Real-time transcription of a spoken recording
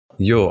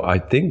Yo, I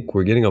think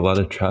we're getting a lot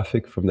of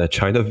traffic from that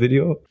China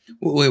video.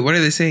 Wait, what are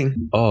they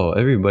saying? Oh,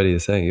 everybody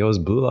is saying, yo, it's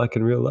Blue Lock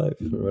in real life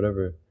or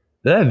whatever.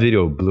 That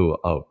video blew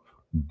up.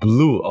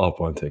 Blew up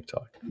on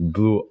TikTok.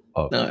 Blew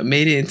up. No, it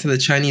made it into the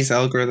Chinese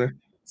algorithm.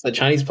 It's a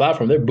Chinese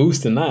platform. They're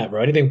boosting that,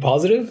 bro. Anything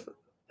positive?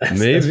 That's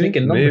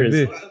making numbers.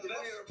 Maybe.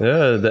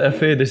 Yeah, the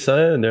FA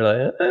decided, and they're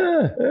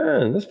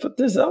like, let's put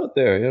this out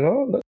there, you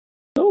know?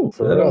 I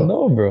don't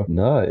know, bro.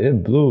 Nah,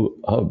 it blew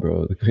up,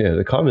 bro. Yeah,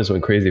 the comments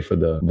went crazy for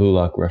the Blue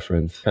Lock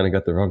reference. Kind of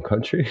got the wrong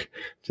country.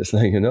 Just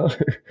like, you know.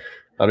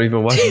 I don't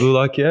even watch Blue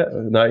Lock yet.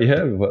 Not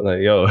yet, but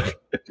like, yo.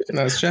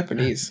 No, it's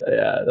Japanese.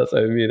 Yeah, that's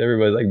what I mean.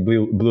 Everybody's like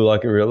Blue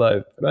Lock in real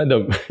life.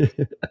 Random.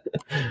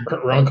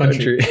 Wrong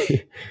country.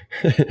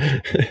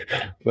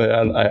 But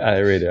I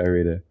rate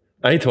it.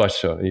 I need to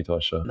watch the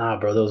show. Nah,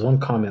 bro. There was one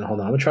comment. Hold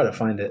on. I'm gonna try to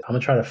find it. I'm gonna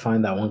try to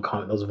find that one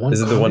comment. There was one.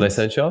 Is it the one I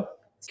sent y'all?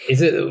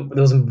 There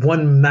was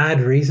one mad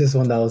racist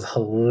one that was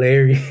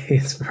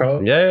hilarious,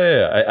 bro.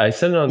 Yeah. I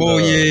sent it on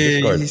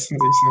Discord. He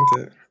sent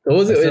it. What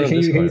was it? Can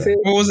you say it?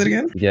 What was it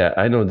again? Yeah,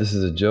 I know this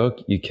is a joke.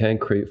 You can't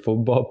create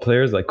football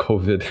players like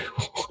COVID.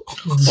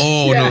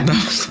 Oh, Yeah. no,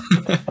 that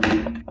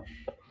was...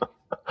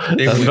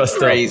 They That's went messed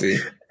crazy.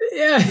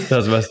 Yeah.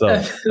 That's messed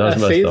up. That's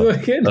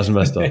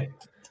messed up.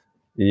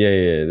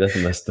 Yeah, that's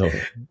messed up.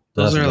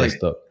 Those are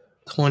messed like up.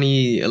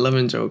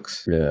 2011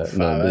 jokes. Yeah,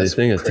 no, the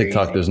thing is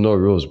TikTok, there's no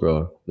rules,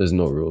 bro. There's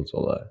no rules,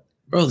 all that.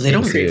 Bro, they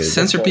don't Crazy.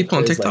 censor people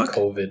on It's TikTok? like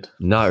COVID.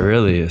 Not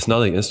really. It's not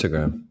like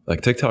Instagram.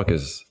 Like TikTok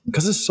is,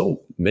 because there's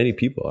so many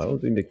people. I don't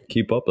think they can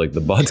keep up. Like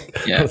the bots.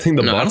 Yeah. I don't think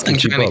the I bots don't think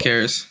can keep China up.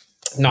 cares.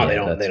 No, Yeah, they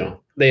don't. that's They it. don't.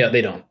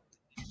 They don't.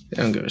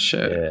 They don't give a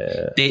shit.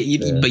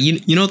 Yeah. But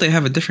you know they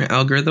have a different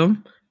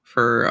algorithm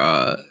for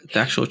the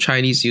actual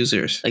Chinese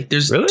users. Like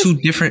there's Really? two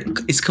different.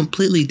 It's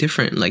completely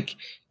different. Like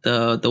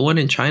the one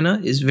in China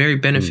is very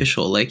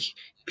beneficial. Like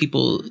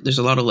people, there's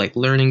a lot of like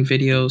learning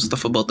videos,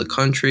 stuff about the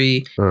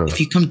country. If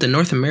you come to the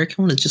North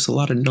American one, it's just a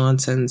lot of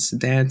nonsense,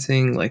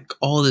 dancing, like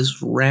all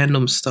this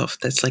random stuff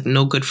that's like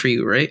no good for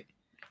you, right?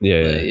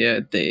 Yeah.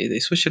 They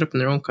switch it up in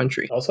their own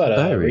country. Also had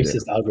I a read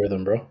racist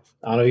algorithm, bro.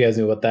 I don't know if you guys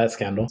knew about that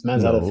scandal. This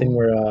man's had a No. thing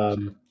where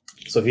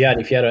so if you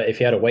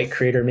had a white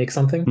creator make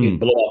something, you'd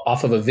blow up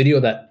off of a video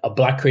that a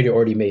black creator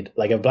already made.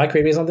 Like if a black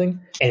creator made something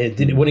and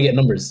it wouldn't get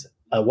numbers.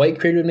 A white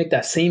creator would make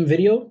that same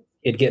video,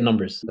 it'd get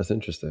numbers. That's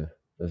interesting.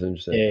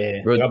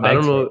 Yeah. Bro, Got I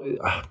don't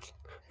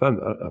bagged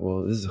know.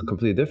 Well, this is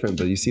completely different.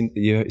 But you seen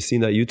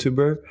that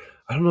YouTuber?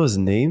 I don't know his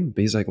name,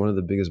 but he's like one of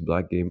the biggest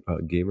black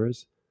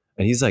gamers,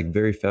 and he's like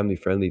very family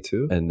friendly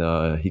too. And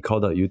he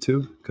called out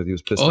YouTube because he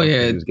was pissed. Oh off 'cause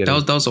yeah, he was getting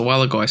that was a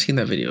while ago. I seen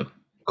that video.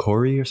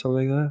 Corey or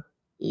something like that.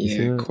 You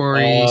seen Yeah, it?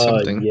 Corey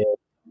something. Yeah.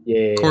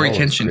 Corey That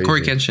one was Kenshin.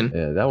 Corey crazy. Kenshin.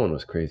 Yeah, that one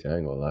was crazy. I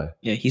ain't gonna lie.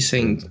 Yeah, he's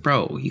saying,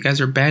 bro, you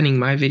guys are banning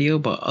my video,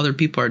 but other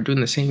people are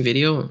doing the same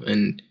video,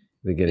 and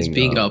They're getting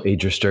being up.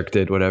 age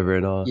restricted, whatever,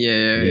 and all.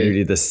 yeah.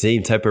 Literally the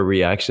same type of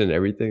reaction.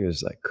 Everything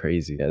is like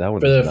crazy. Yeah, that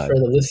one For was the mad. for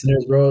the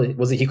listeners, bro,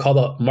 was it he called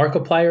out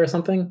Markiplier or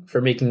something for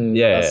making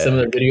Yeah. a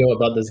similar video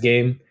about this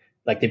game?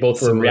 Like they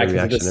both were Similar reacting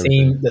to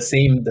reaction,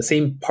 the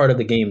same part of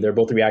the game. They're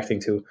both reacting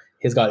to.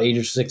 His got age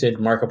restricted.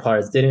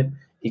 Markiplier's didn't.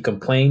 He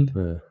complained.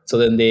 Yeah. So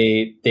then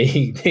they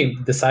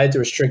decided to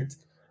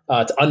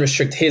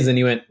unrestrict his, and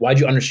he went, "Why'd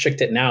you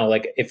unrestrict it now?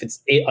 Like if it's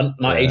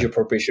not age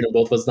appropriate, shouldn't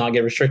both of us not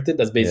get restricted?"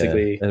 That's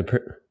basically. Yeah.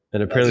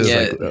 And apparently,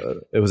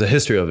 it was a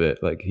history of it.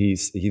 Like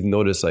he's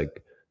noticed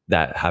like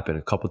that happened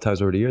a couple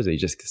times over the years. And he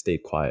just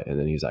stayed quiet, and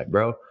then he's like,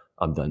 "Bro,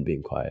 I'm done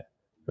being quiet."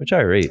 Which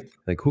I rate.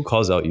 Like who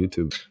calls out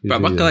YouTube?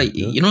 But Usually, like,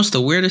 you know what's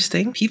the weirdest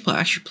thing? People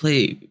actually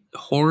play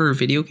horror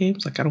video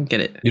games. Like I don't get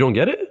it. You don't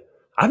get it?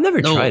 I've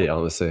never No. tried it,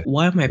 honestly.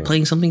 Why am I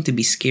playing something to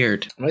be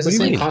scared? It's What the do you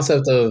same mean?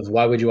 concept of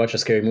why would you watch a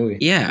scary movie?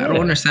 Yeah, I don't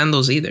understand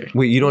those either.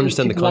 Wait, you don't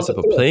understand the People want concept to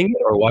of do it. playing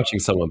it or watching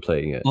someone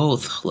playing it?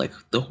 Both, like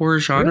the horror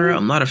genre. Really?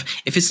 I'm not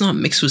if it's not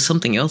mixed with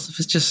something else. If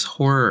it's just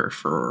horror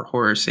for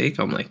horror's sake,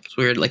 I'm like it's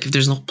weird. Like if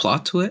there's no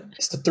plot to it.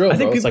 It's the thrill. I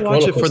think bro. It's people like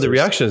watch roller it for the coasters.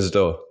 reactions,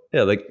 though.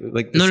 Yeah, like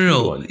the No.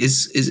 speed one.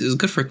 It's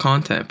good for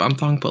content. But I'm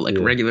talking about like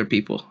Yeah. regular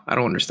people. I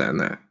don't understand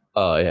that.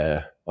 Oh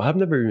yeah. Well, I've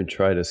never even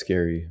tried a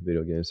scary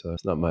video game, so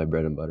it's not my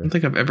bread and I butter. don't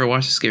think I've ever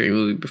watched a scary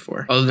movie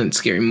before, other than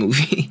Scary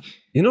Movie.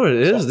 You know what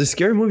it is? The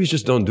scary movies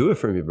just don't do it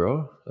for me,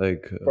 bro.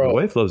 Like, Bro, my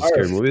wife loves Arif,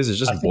 scary movies. It's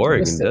I just think you boring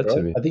missed and it, dead bro.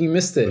 to me. I think you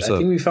missed it. What's I up?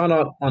 think we found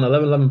out on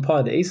 1111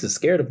 Pod. Ace is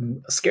scared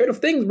of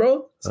things,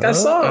 bro. This guy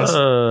saw us.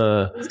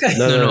 This guy.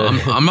 No,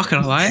 I'm not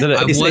gonna lie. No,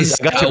 I Ace,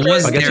 was I got you.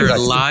 I got you there back.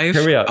 live.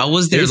 Hear me out. I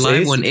was there Ace,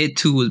 live Ace. when It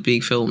 2 was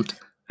being filmed.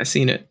 I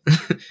seen it.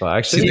 Well,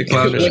 actually, the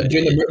clown During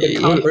the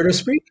clown murder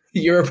spree?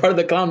 You're a part of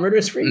the clown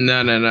murder spree?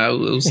 No. It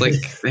was like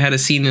they had a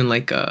scene in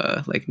like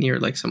near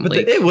like some but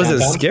lake. it wasn't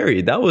Downtown?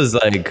 scary. That was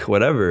like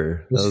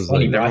whatever. was That was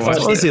funny, like bro. I Never found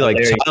watched it honestly like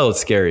hilarious. child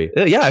scary.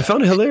 Yeah, I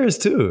found it hilarious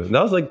too.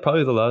 That was like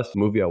probably the last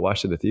movie I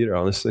watched in the theater.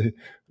 Honestly,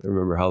 I don't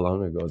remember how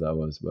long ago that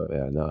was, but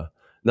yeah, no.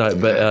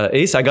 But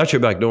Ace, I got your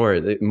back. Don't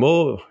worry.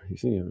 Mo,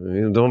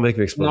 don't make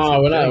me explain.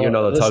 No, we're not. You're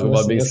not allowed to talk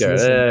about being scared.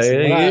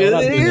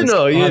 Listen. You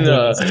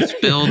know.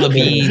 Spill the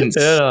beans.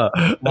 Yeah.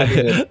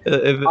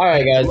 All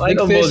right, guys. I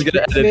know Mo's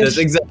gonna edit this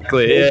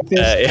exactly. Big fish,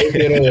 Yeah. take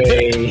it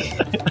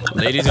away.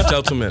 Ladies and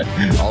gentlemen,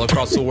 all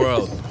across the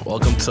world,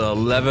 welcome to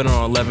 11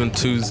 on 11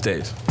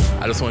 Tuesdays.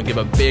 I just want to give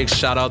a big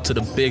shout out to the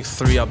big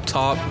three up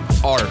top.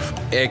 Arf,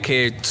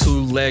 aka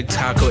two-leg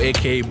tackle,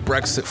 aka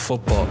Brexit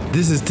football.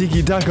 This is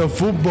Tiki Taka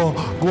football,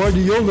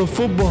 Guardiola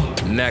football.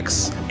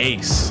 Next,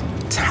 Ace,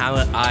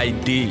 talent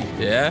ID,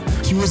 yeah?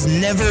 He was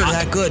never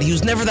that good. He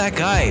was never that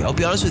guy. I'll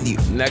be honest with you.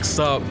 Next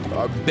up,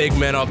 our big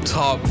man up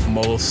top,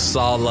 Mo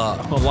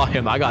Salah. Wallahi,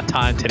 I got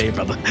time today,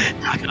 brother.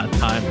 I got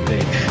time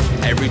today.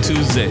 Every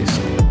Tuesdays.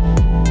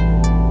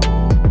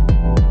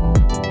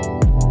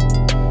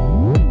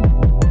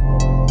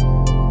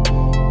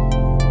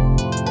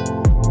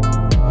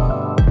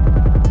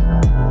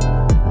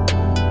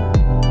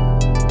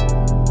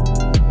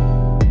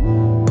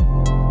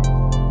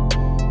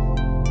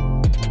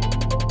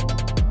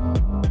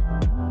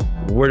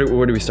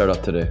 Where do we start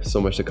off today? So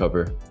much to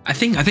cover. I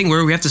think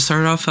where we have to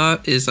start off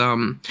at is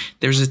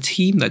there's a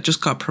team that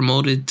just got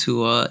promoted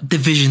to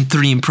Division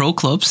 3 in pro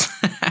clubs.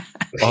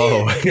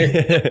 Oh,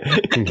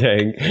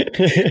 gang.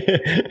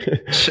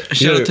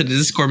 Shout out to the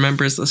Discord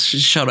members. Let's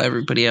just shout out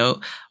everybody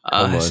out.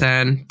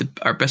 Hassan,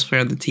 our best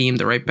player on the team,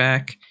 the right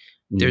back.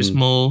 There's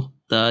Mo,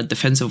 the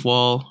defensive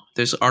wall.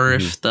 There's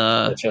Arif,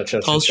 the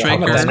tall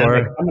striker.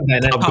 I'm a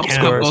dynamic Top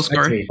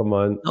scorer. Come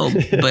on. No,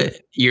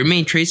 but your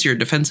main trait's your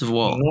defensive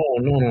wall.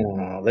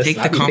 No. Take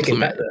the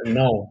compliment.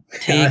 No.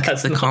 Take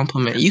the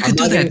compliment. You could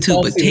do that too,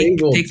 but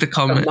take the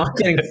compliment. I'm not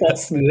getting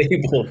falsely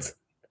labeled.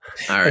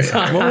 All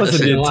right. What was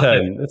it?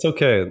 10. It's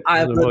okay.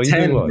 I put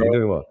 10, You're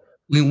doing well.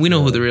 We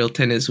know who the real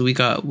 10 is. We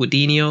got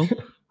Wadinho,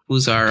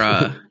 who's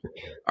our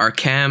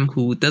cam,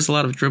 who does a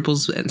lot of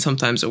dribbles, and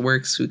sometimes it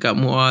works. We got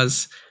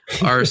Muaz,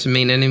 our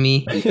main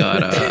enemy. We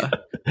got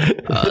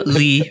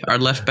Lee, our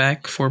left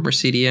back, former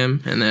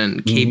CDM, and then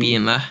KB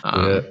and La.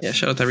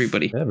 Shout out to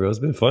everybody. Yeah, bro, it's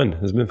been fun.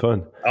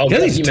 Oh, You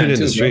guys yeah, tune in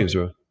too, the streams,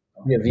 bro.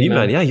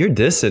 V-Man. Yeah, you're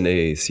dissing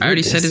Ace. I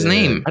already said his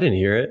name. I didn't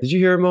hear it. Did you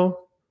hear it, Mo?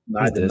 No,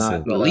 I did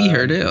not. But Lee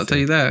heard it, I'll tell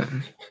you that.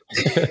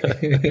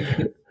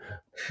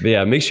 But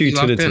yeah, make sure you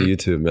tune into in.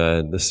 YouTube,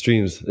 man. The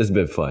streams, it's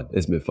been fun.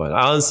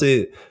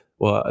 Honestly,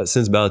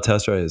 since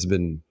Balatasra, it's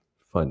been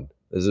fun.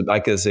 I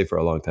can say for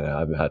a long time, I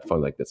haven't had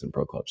fun like this in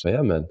pro clubs. So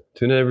yeah, man,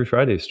 tune in every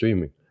Friday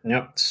streaming.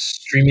 Yep,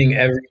 streaming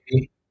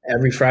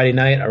every Friday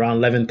night around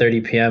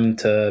 11:30 p.m.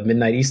 to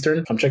midnight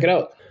Eastern. Come check it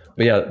out.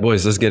 But yeah,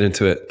 boys, let's get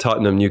into it.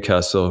 Tottenham,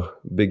 Newcastle,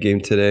 big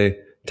game today.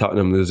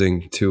 Tottenham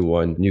losing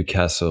 2-1.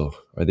 Newcastle,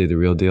 are they the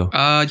real deal? You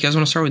guys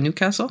want to start with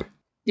Newcastle?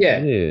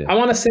 Yeah. I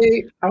want to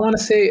say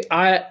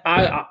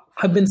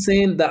I've been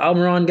saying the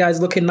Almiron guy's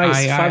looking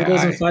nice. 5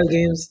 goals in 5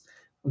 games.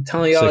 I'm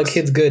telling y'all, 6. the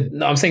kid's good.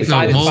 No, I'm saying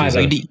 5 and 5.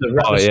 Like,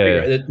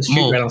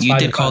 Mo, you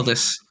did call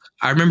this.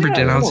 I remember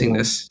denouncing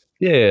this.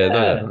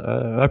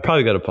 I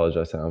probably got to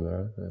apologize to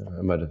him.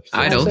 I might have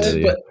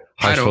said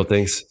harmful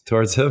things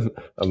towards him.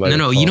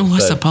 No, you know who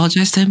has to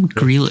apologize to him?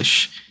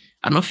 Grealish.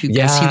 I don't know if you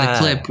guys seen the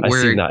clip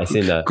where I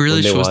seen that.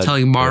 Grealish was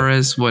telling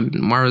Mahrez when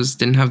Mahrez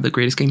didn't have the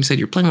greatest game. He said,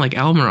 "You're playing like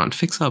Almiron.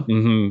 Fix up." Yeah,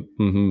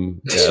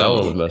 that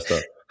was messed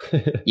up.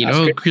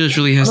 Grealish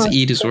really has to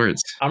eat his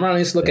words. Almiron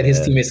used to look at his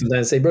teammates sometimes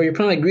and say, "Bro, you're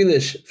playing like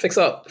Grealish. Fix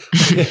up."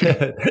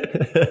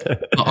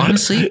 But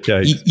honestly,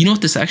 you know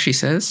what this actually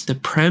says? The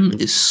Prem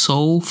is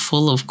so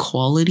full of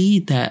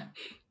quality that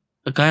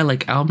a guy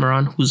like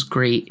Almiron, who's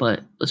great,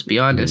 but let's be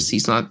honest,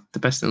 he's not the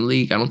best in the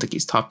league. I don't think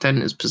he's top 10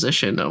 in his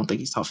position. I don't think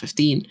he's top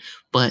 15.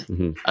 But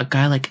a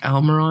guy like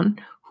Almiron,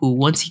 who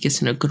once he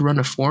gets in a good run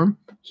of form,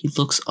 he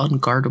looks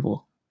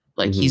unguardable.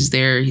 Like he's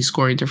there, he's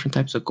scoring different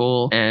types of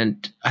goal.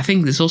 And I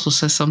think this also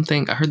says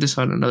something. I heard this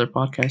on another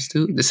podcast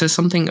too. This says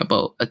something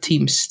about a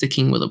team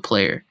sticking with a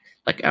player.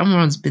 Like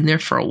Almiron's been there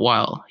for a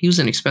while. He was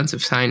an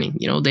expensive signing.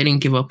 They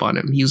didn't give up on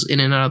him. He was in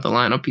and out of the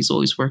lineup. He's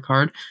always worked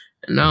hard.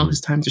 And now his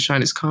time to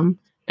shine has come.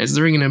 It's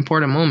during an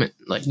important moment.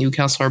 Like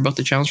Newcastle are about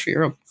to challenge for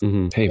Europe. Hey,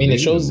 I mean, it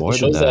shows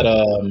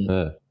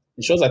that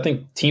it shows, I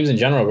think, teams in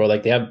general, bro,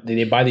 like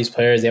they buy these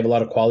players, they have a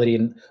lot of quality,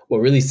 and what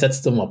really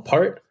sets them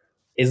apart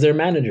is their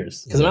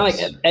managers. Because like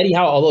Eddie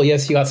Howe, although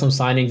yes, you got some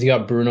signings, you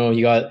got Bruno,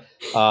 you got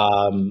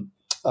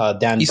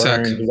Dan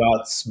Isak. Burn, you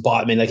got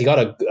Botman, like you got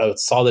a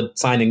solid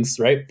signings,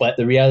 right? But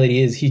the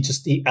reality is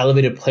he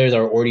elevated players that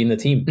are already in the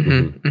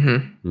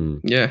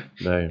team. Yeah.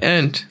 Nice.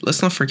 And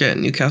let's not forget,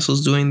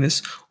 Newcastle's doing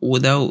this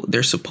without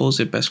their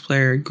supposed best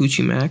player,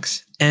 Gucci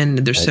Max, and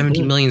their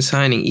 70 million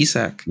signing,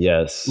 Isak.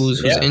 Yes.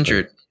 Who's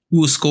injured.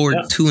 Who scored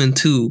 2 and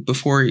 2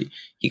 before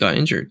he got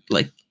injured.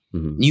 Like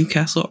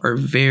Newcastle are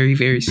very,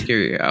 very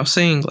scary. I was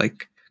saying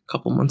like a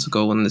couple months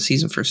ago when the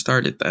season first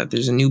started that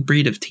there's a new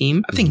breed of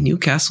team. I think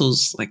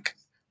Newcastle's like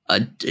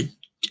a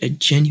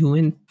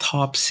genuine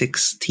top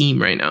 6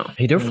 team right now.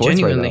 Hey, they're fourth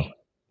right now.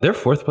 They're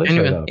fourth place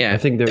right now. Yeah, I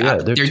think they're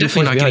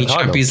definitely not getting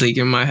Champions League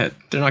in my head.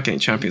 They're not getting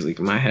Champions League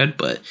in my head,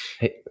 but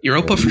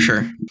Europa for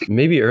sure.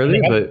 Maybe early,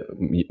 but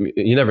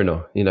you never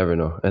know. You never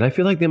know. And I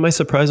feel like they might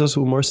surprise us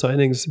with more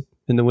signings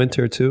in the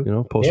winter too.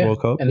 Post World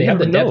Cup, and they have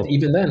the depth.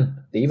 Even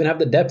then, they even have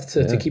the depth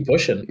to keep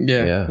pushing.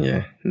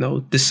 Yeah.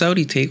 No, the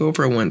Saudi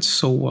takeover went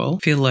so well.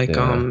 I feel like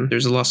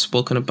there's a lot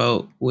spoken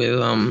about with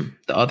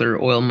the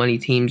other oil money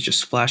teams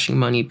just splashing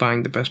money,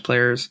 buying the best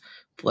players.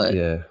 But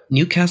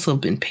Newcastle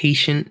have been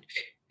patient.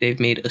 They've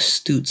made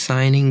astute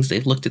signings.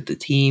 They've looked at the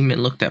team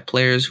and looked at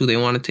players who they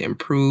wanted to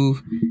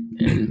improve.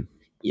 And,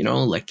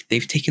 like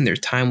they've taken their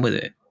time with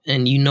it.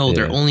 And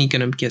they're only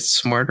going to get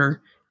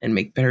smarter and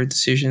make better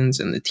decisions.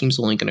 And the team's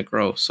only going to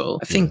grow. So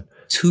I think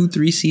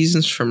 2-3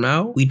 seasons from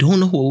now, we don't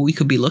know what we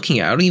could be looking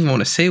at. I don't even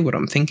want to say what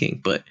I'm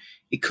thinking, but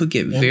it could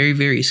get very,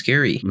 very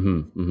scary.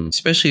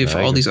 Especially if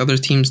all these other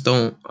teams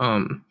don't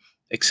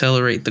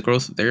accelerate the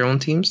growth of their own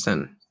teams,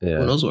 then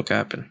who knows what could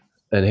happen.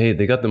 And hey,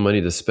 they got the money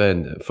to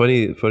spend.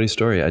 Funny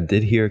story. I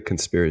did hear a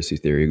conspiracy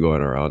theory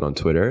going around on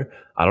Twitter.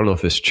 I don't know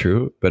if it's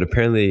true, but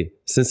apparently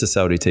since the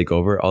Saudi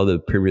takeover, all the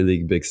Premier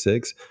League Big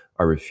Six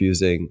are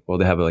refusing. Well,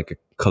 they have like a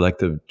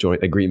collective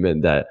joint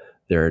agreement that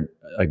they're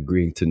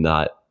agreeing to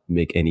not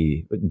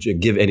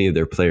give any of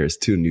their players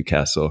to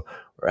Newcastle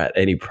or at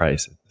any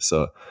price.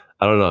 So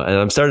I don't know. And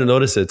I'm starting to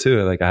notice it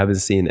too. Like I haven't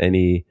seen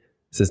any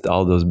since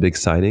all those big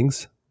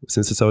signings.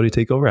 Since the Saudi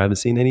takeover, I haven't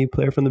seen any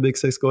player from the Big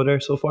Six go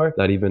there so far.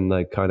 Not even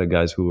like kind of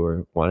guys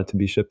who wanted to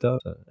be shipped out.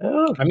 So, I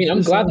don't know. I mean,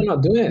 I'm glad they're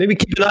not doing it. Maybe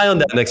keep an eye on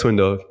that next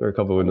window or a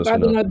couple windows. I'm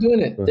glad they're not doing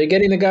it. They're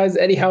getting the guys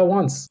Eddie Howe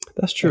wants.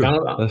 That's true.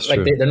 That's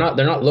true. They're not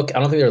look. I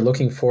don't think they're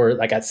looking for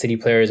like at City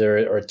players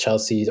or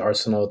Chelsea,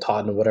 Arsenal,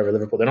 Tottenham, whatever,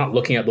 Liverpool. They're not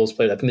looking at those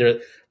players. I think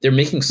they're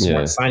making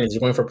smart signings. They're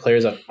going for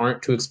players that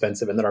aren't too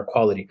expensive and that are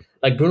quality.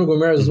 Like Bruno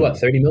Gomes is what,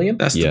 30 million?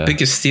 That's the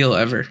biggest steal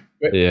ever.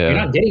 Yeah. You're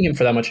not getting him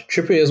for that much.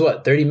 Trippier is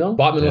what, 30 mil?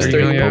 Botman was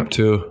 30 mil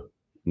too.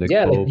 Like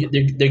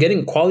they're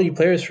getting quality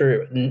players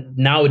for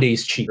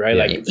nowadays cheap, right?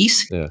 Like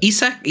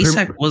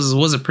Isak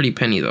was a pretty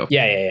penny though.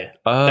 Yeah.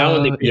 That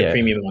one they paid a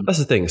premium one. That's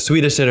the thing.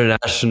 Swedish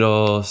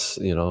internationals,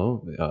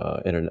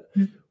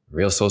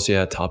 Real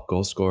Sociedad top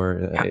goal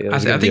scorer. I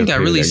think that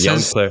really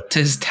says to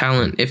his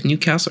talent. If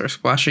Newcastle are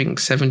splashing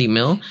 70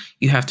 mil,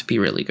 you have to be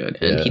really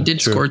good. And he did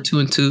score 2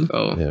 and 2.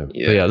 Oh,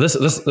 yeah.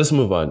 Let's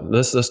move on.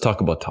 Let's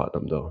talk about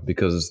Tottenham though,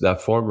 because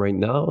that form right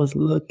now is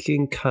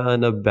looking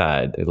kind of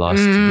bad. They lost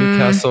to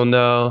Newcastle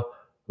now.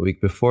 The week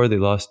before they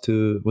lost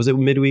to, was it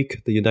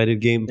midweek, the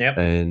United game? Yep.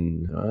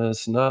 And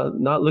it's not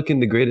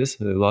looking the greatest.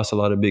 They lost a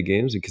lot of big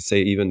games. You could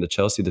say even the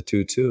Chelsea, the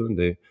 2-2,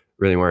 they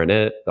really weren't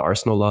it. The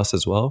Arsenal lost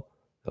as well.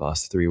 They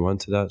lost 3-1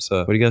 to that. So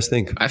what do you guys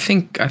think? I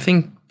think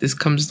this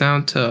comes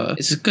down to,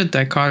 it's a good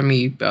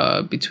dichotomy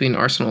between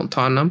Arsenal and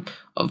Tottenham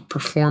of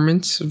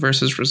performance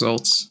versus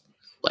results.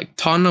 Like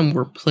Tottenham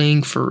were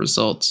playing for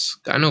results.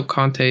 I know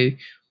Conte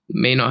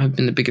may not have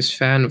been the biggest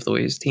fan of the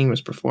way his team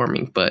was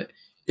performing, but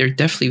they're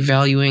definitely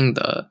valuing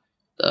the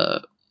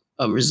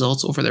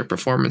results over their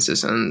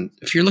performances. And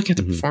if you're looking at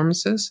the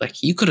performances,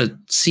 like you could have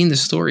seen the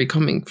story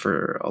coming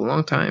for a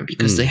long time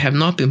because they have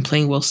not been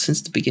playing well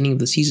since the beginning of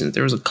the season.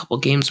 There was a couple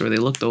games where they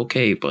looked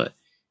okay,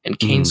 and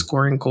Kane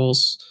scoring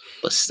goals,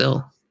 but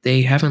still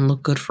they haven't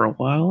looked good for a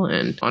while.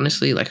 And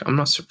honestly, like I'm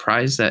not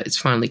surprised that it's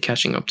finally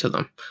catching up to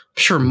them.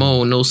 I'm sure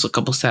Mo knows a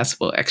couple stats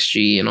about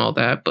XG and all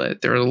that,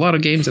 but there are a lot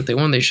of games that they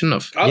won they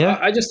shouldn't have.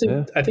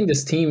 I think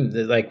this team,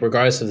 like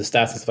regardless of the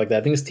stats and stuff like that,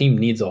 I think this team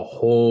needs a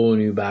whole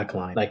new back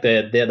line. Like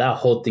that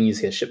whole thing needs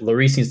to get shipped.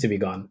 Lloris needs to be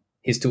gone.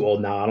 He's too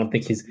old now. I don't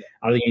think you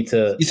need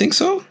to. You think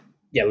so?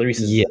 Yeah, Lloris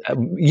is. Yeah,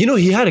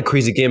 he had a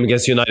crazy game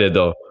against United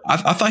though.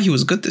 I thought he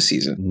was good this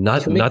season.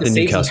 Not the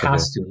Newcastle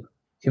game.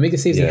 He'll make the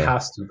saves he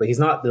has to, but he's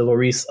not the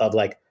Lloris of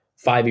like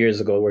 5 years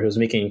ago where he was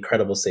making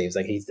incredible saves.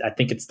 Like I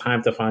think it's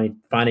time to find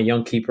a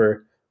young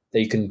keeper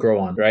that you can grow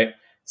on, right?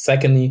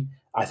 Secondly,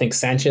 I think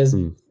Sanchez,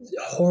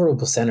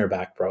 horrible center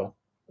back, bro.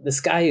 This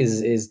guy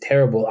is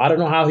terrible. I don't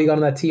know how he got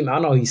on that team. I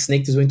don't know. He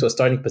snaked his way into a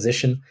starting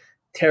position.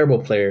 Terrible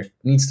player,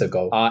 needs to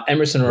go.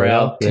 Emerson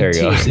Royale,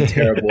 continuously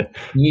terrible,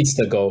 needs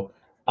to go.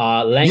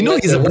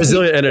 He's a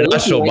Brazilian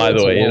international, by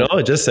the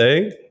way. Just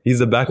saying, he's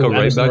the backup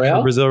right back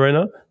for Brazil right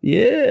now.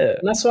 Yeah,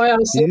 and that's why I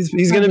was saying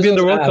he's going to be in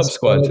the World Cup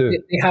squad too.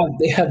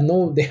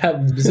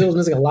 Brazil's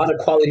missing a lot of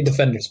quality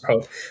defenders,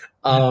 bro.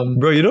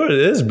 Bro, you know what it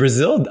is?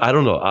 Brazil, I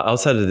don't know.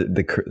 Outside of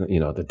the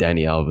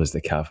Dani Alves,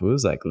 the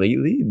Cafus, like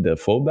lately, the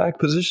fullback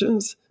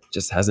positions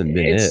just hasn't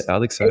been it.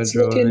 Alex It's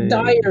looking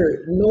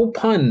dire. No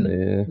pun.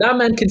 Yeah. That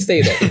man can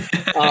stay there.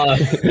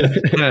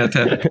 10 out of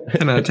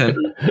 10.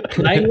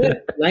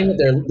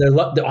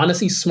 Langlet, they're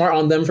honestly smart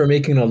on them for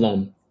making a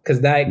loan because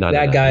that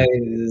guy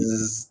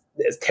is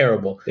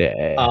terrible.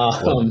 Yeah.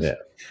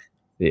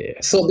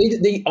 So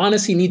they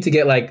honestly need to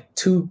get like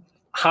 2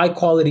 high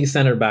quality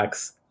center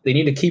backs. They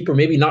need a keeper,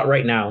 maybe not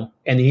right now,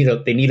 and they need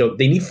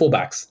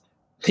fullbacks.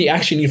 They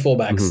actually need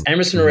fullbacks.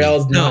 Emerson Royale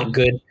is not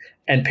good.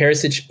 And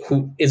Perisic,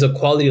 who is a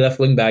quality left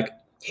wing back,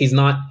 he's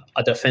not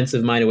a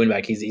defensive minded wing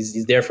back.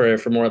 He's there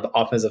for more of the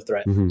offensive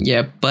threat.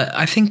 Yeah, but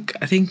I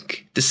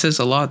think this says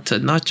a lot to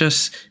not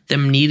just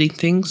them needing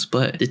things,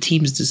 but the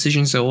team's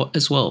decisions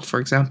as well. For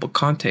example,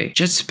 Conte,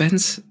 Jet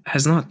Spence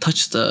has not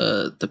touched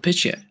the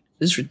pitch yet.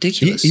 This is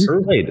ridiculous. He's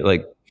played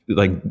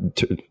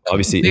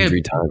obviously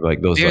injury time,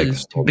 like those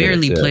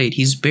barely played.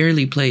 He's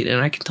barely played,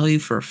 and I can tell you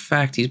for a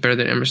fact he's better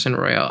than Emerson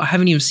Royale. I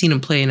haven't even seen him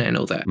play, and I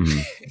know that.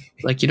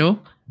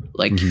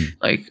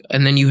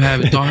 And then you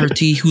have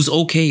Doherty, who's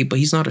okay, but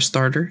he's not a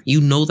starter. You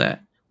know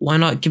that. Why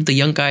not give the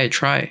young guy a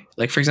try?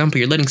 Like, for example,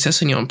 you're letting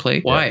Sessegnon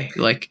play. Why?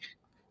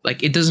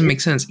 Like, it doesn't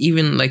make sense.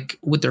 Even like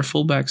with their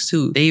fullbacks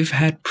too, they've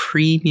had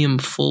premium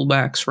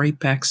fullbacks, right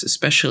backs,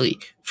 especially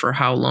for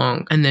how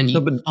long? And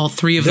then all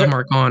three of them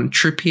are gone.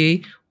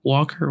 Trippier,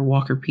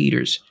 Walker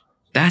Peters.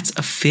 That's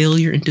a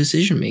failure in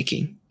decision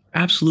making.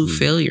 Absolute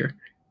failure.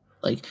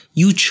 Like,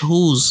 you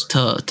chose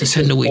to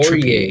send away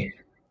Trippier.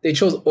 They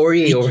chose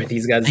Aurier over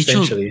these guys,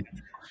 essentially.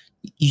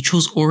 You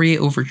chose Aurier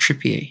over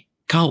Trippier.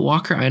 Kyle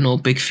Walker, I know,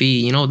 big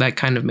fee, you know, that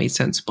kind of made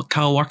sense. But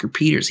Kyle Walker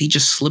Peters, he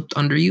just slipped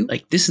under you.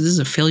 Like, this is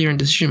a failure in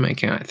decision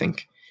making, I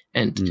think.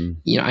 And,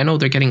 you know, I know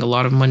they're getting a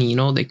lot of money, you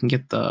know, they can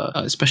get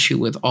especially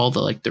with all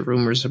the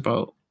rumors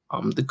about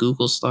the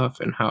Google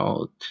stuff and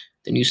how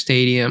the new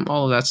stadium,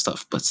 all of that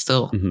stuff. But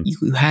still,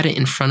 you had it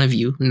in front of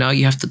you. Now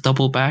you have to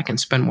double back and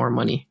spend more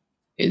money.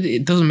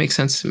 It doesn't make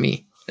sense to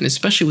me. And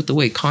especially with the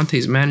way Conte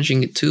is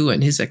managing it too,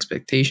 and his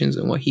expectations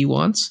and what he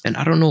wants. And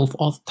I don't know if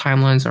all the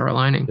timelines are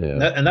aligning.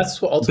 Yeah. And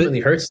that's what ultimately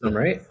hurts them,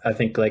 right? I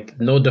think like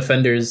no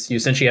defenders. You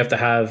essentially have to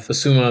have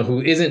Basuma,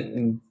 who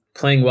isn't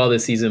playing well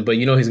this season, but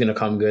you know he's going to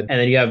come good. And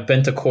then you have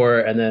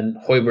Bentancur and then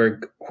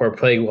Højbjerg, who are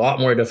playing a lot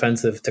more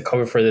defensive to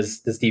cover for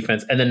this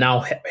defense. And then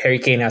now Harry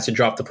Kane has to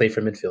drop to play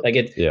for midfield. Like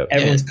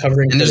everyone's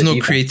covering. And there's no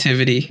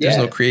creativity. There's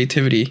no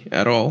creativity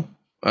at all.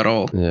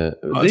 Yeah,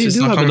 they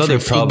do have another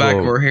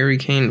problem. Or Harry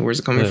Kane, where's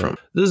it coming from?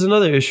 There's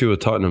another issue with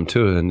Tottenham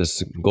too, and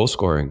this goal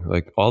scoring.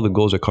 Like, all the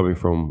goals are coming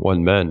from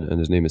one man, and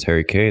his name is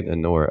Harry Kane, and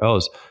nowhere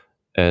else.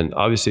 And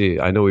obviously,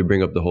 I know we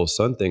bring up the whole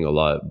Son thing a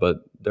lot, but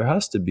there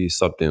has to be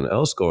something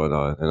else going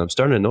on. And I'm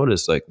starting to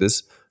notice like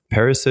this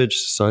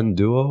Perisic-Son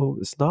duo,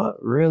 it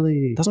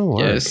doesn't work.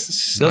 Yeah,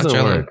 it doesn't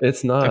work.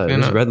 It's not. Definitely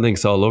There's not. red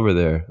links all over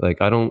there.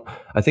 Like,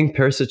 I think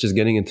Perisic is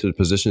getting into the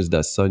positions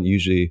that Son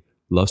usually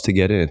loves to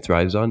get in and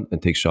thrives on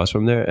and takes shots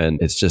from there.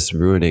 And it's just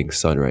ruining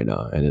Son right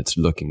now. And it's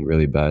looking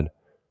really bad.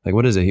 Like,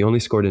 what is it? He only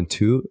scored in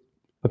 2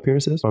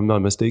 appearances, if I'm not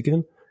mistaken.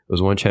 It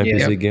was one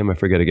Champions League game, I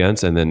forget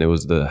against, and then it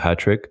was the hat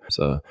trick.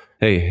 So,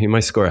 hey, he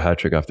might score a hat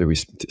trick after we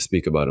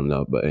speak about him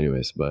now. But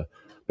anyways, but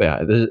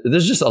yeah,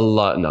 there's just a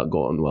lot not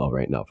going well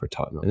right now for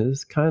Tottenham. And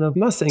it's kind of, I'm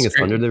not saying it's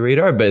under the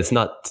radar, but it's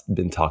not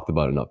been talked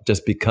about enough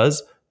just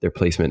because their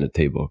placement at the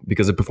table,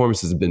 because the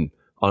performance has been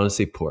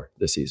honestly poor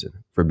this season,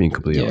 for being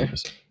completely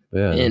honest.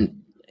 Yeah. And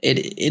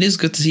it is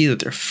good to see that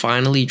they're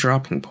finally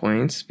dropping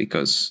points,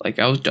 because like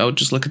I would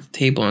just look at the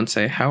table and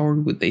say, how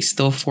would they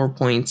still 4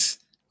 points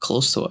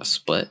close to us?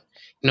 But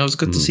you know, it's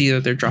good to see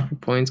that they're dropping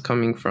points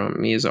coming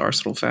from me as an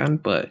Arsenal fan.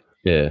 But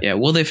yeah,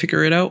 will they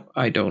figure it out?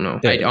 I don't know.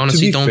 I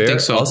honestly don't think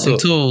so. Also,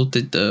 until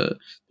the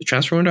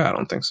transfer window, I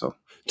don't think so.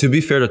 To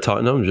be fair to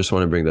Tottenham, just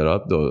want to bring that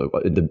up though.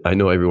 I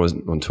know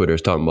everyone on Twitter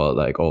is talking about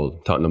like,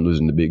 oh, Tottenham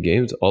losing the big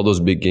games. All those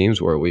big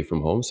games were away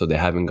from home, so they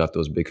haven't got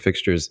those big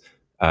fixtures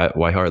at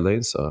White Hart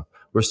Lane. So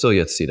we're still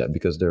yet to see that,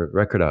 because their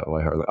record at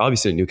White Hart Lane,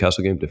 obviously a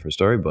Newcastle game, different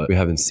story, but we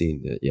haven't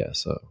seen it yet.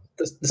 So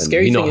the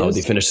scary thing is, how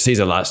they finished the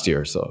season last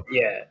year. So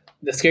yeah,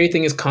 the scary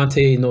thing is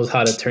Conte knows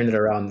how to turn it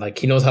around. Like,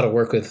 he knows how to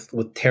work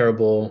with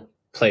terrible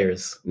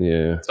players.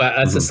 Yeah, so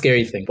that's the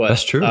scary thing. But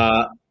that's true.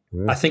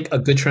 I think a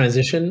good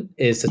transition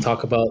is to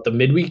talk about the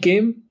midweek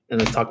game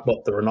and then talk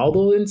about the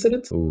Ronaldo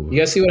incident. Ooh. You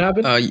guys see what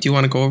happened? Do you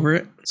want to go over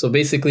it? So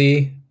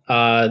basically,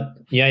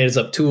 United is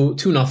up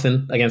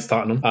 2-0 against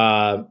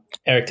Tottenham.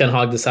 Eric Ten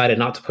Hag decided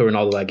not to play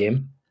Ronaldo that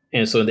game.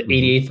 And so in the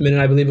 88th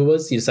minute, I believe it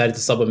was, he decided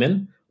to sub him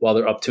in while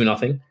they're up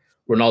 2-0.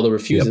 Ronaldo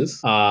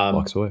refuses.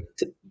 Walks away.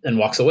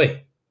 Walks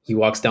away. He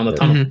walks down the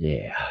tunnel.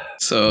 Yeah.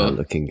 So not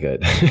looking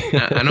good.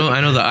 I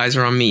know the eyes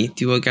are on me.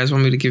 Do you guys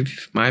want me to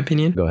give my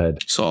opinion? Go ahead.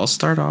 So I'll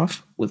start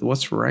off with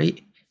what's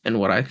right and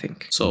what I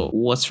think. So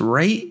what's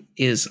right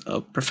is a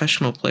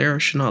professional player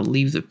should not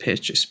leave the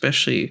pitch,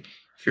 especially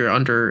if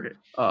you're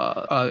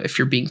if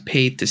you're being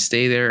paid to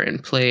stay there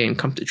and play and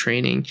come to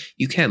training.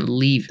 You can't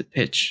leave the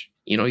pitch.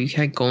 You know, you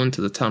can't go into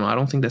the tunnel. I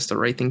don't think that's the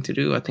right thing to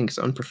do. I think it's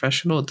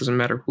unprofessional. It doesn't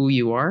matter who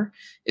you are,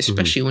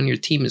 especially when your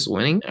team is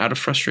winning. Out of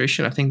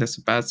frustration, I think that's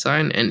a bad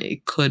sign, and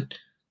it could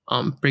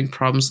bring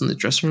problems in the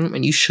dressing room.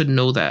 And you should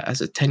know that as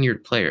a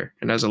tenured player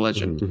and as a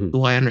legend.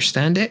 Do I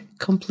understand it?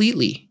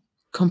 Completely.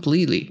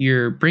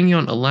 You're bringing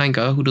on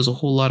Elanga, who does a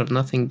whole lot of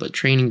nothing but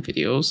training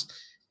videos,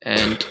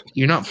 and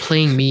you're not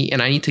playing me,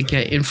 and I need to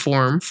get in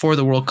form for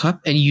the World Cup.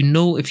 And you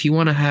know, if you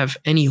want to have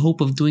any hope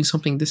of doing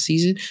something this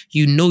season,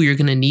 you know you're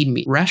going to need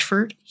me.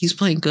 Rashford, he's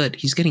playing good.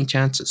 He's getting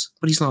chances,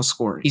 but he's not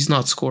scoring.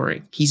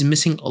 He's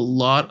missing a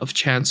lot of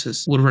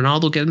chances. Would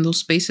Ronaldo get in those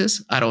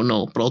spaces? I don't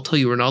know, but I'll tell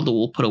you, Ronaldo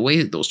will put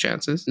away those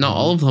chances. Not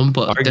all of them,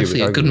 but definitely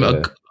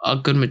a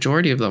good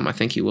majority of them. I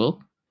think he will.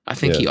 I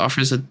think he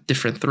offers a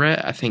different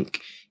threat. I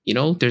think, you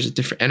know, there's a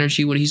different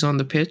energy when he's on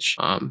the pitch.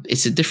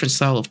 It's a different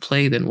style of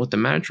play than what the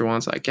manager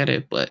wants. I get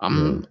it, but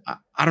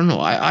I don't know.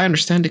 I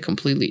understand it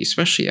completely,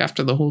 especially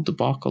after the whole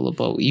debacle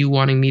about you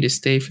wanting me to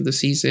stay for the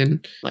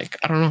season. Like,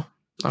 I don't know.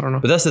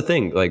 But that's the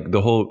thing. Like,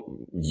 the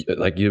whole,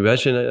 like you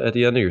mentioned at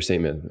the end of your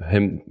statement,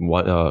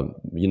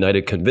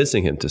 United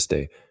convincing him to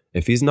stay.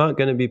 If he's not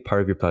going to be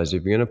part of your plans,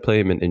 if you're going to play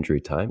him in injury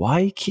time,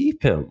 why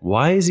keep him?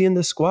 Why is he in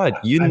the squad?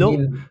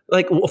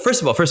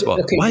 First of all,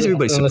 okay, why is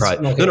everybody surprised?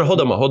 Okay. No,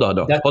 hold on.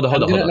 I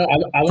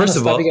want to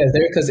stop you guys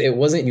there because it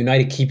wasn't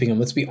United keeping him.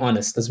 Let's be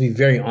honest. Let's be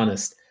very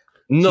honest.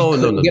 No.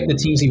 Get the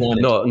teams he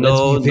wanted.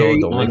 No.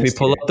 Make me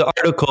pull up the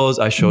articles.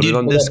 I showed it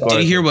on Discord.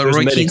 Did you hear what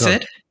Roy Keane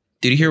said?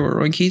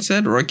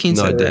 Roy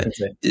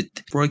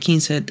Keane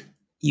said,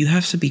 you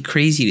have to be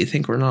crazy to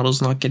think Ronaldo's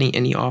not getting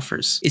any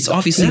offers. It's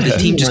obviously the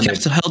team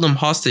just held him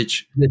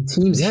hostage. The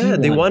teams,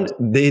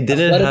 they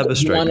didn't have a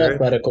striker.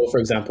 Atletico, for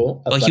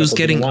example, but he was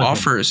getting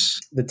offers.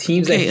 The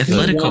teams that he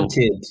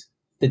wanted,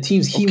 the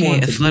teams he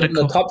wanted,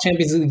 the top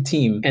Champions League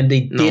team, and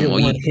they didn't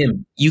want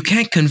him. You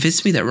can't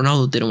convince me that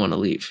Ronaldo didn't want to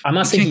leave. I'm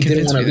not saying he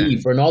didn't want to leave.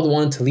 Ronaldo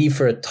wanted to leave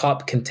for a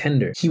top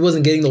contender. He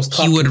wasn't getting those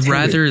top contenders. He would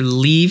rather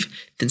leave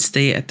than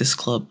stay at this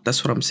club.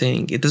 That's what I'm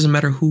saying. It doesn't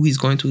matter who he's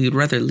going to. He'd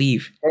rather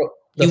leave.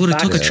 He would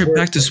have took a trip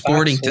back to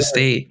Sporting to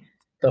stay.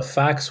 The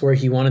facts were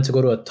he wanted to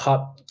go to a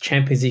top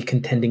Champions League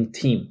contending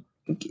team.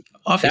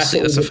 Obviously,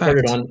 that's a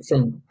fact.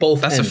 From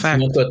both ends. That's a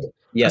fact.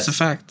 Yes. That's a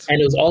fact. And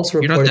it was also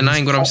reported you're not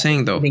denying what I'm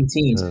saying, though.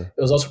 Teams. It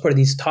was also reported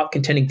these top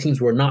contending teams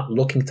were not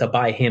looking to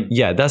buy him.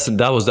 Yeah,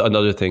 that was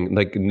another thing.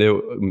 Like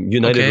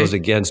United was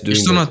against doing.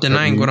 You're still not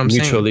denying what I'm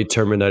saying. Mutually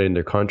terminating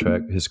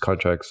his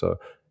contract. So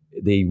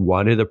they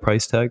wanted a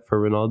price tag for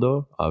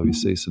Ronaldo,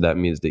 obviously. So that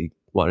means they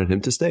wanted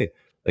him to stay.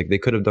 Like they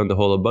could have done the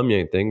whole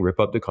Aubameyang thing, rip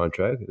up the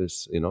contract.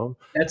 That's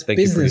thank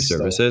you for your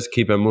services.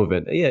 Keep him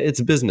moving. Yeah, it's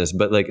business,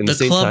 but like in the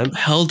same time,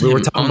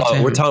 we're talking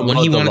about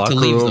the locker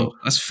room.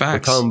 That's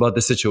facts. We're talking about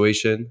the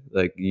situation.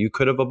 Like you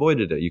could have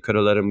avoided it. You could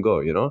have let him go.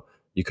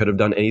 You could have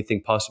done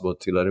anything possible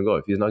to let him go.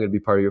 If he's not going to be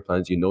part of your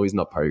plans, he's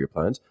not part of your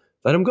plans.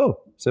 Let him go.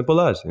 Simple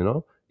as.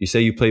 You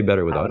say you play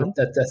better without him.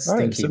 That's all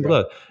right, simple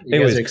as.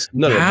 Anyways,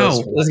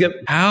 let's get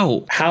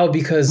how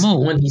because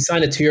when he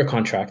signed a 2-year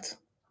contract.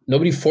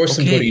 Nobody forced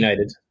him to go to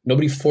United.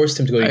 Nobody forced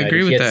him to go to United. I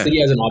agree with that.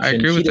 City as an option.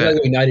 He didn't go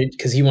to United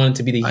because he wanted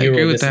to be the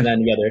hero of this and that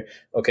and the other.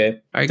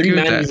 Okay. I agree 3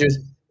 managers.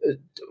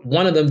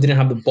 One of them didn't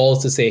have the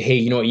balls to say, hey,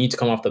 you know what? You need to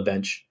come off the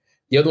bench.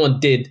 The other one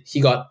did.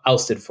 He got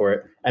ousted for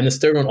it. And this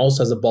third one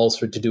also has the balls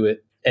to do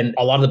it. And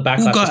a lot of the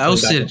backlash.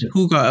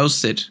 Who got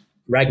ousted?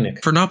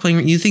 Rangnick. For not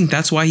playing. You think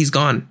that's why he's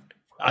gone?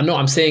 No,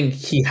 I'm saying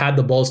he had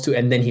the balls to,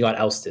 and then he got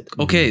ousted.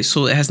 Okay,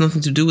 so it has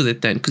nothing to do with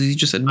it then, because he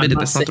just admitted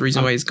that's not the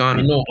reason why he's gone.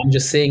 I know. I'm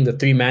just saying the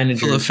 3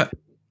 managers.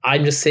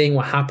 I'm just saying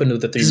what happened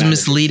with the 3 managers. This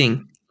is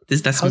misleading.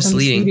 That's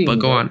misleading, but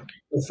go on.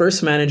 The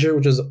first manager,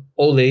 which was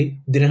Ole,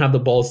 didn't have the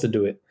balls to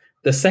do it.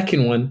 The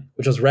second one,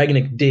 which was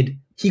Rangnick, did.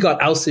 He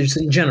got ousted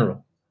in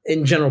general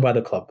by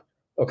the club.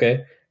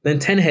 Okay? Then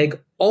Ten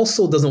Hag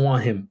also doesn't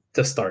want him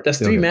to start. That's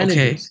 3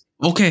 managers.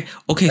 Okay.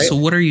 Right? So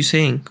what are you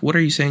saying? What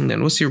are you saying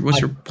then? What's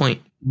your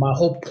point? My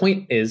whole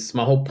point is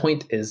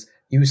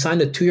you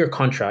signed a 2-year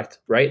contract,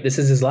 right? This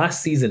is his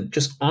last season.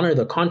 Just honor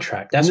the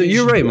contract. That's what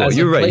you're right, Mo.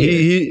 You're right.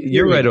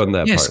 You're right on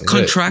that part. Yes,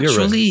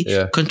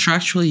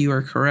 contractually, you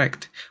are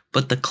correct.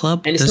 But the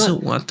club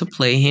doesn't want to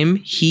play him.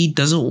 He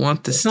doesn't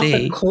want to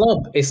stay.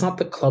 It's not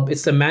the club.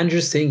 It's the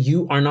manager saying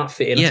you are not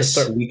fit enough to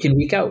start week in,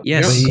 week out.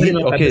 Yes.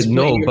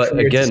 But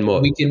again,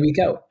 Mo. Week in, week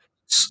out.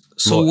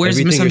 So where's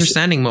the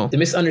misunderstanding, Mo? The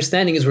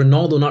misunderstanding is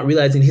Ronaldo not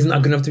realizing he's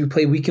not good enough to be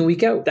played week in,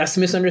 week out. That's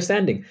the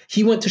misunderstanding.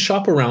 He went to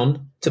shop around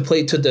to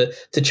play to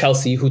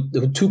Chelsea, who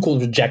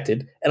Tuchel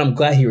rejected, and I'm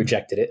glad he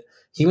rejected it.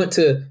 He went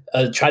to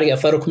try to get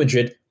Atletico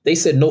Madrid. They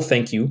said no,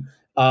 thank you.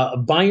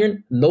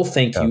 Bayern, no,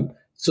 thank you.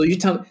 So you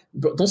tell me,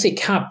 don't say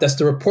cap. That's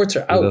the reports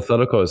are out. The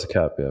Atletico is a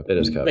cap. Yeah, it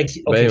is cap. Like,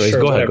 but anyways,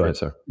 go ahead,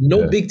 sir.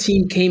 No big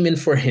team came in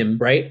for him,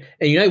 right?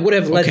 And United would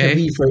have let him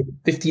leave for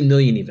 15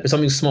 million even, or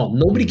something small.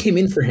 Nobody came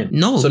in for him.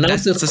 No, so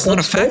that's not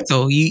a fact,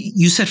 though.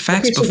 You said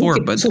facts before,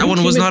 but that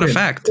one was not a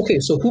fact. Okay,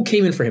 so who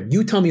came in for him?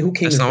 You tell me who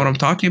came in for him. That's not what I'm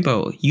talking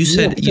about. You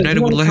said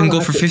United would let him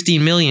go for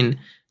 15 million.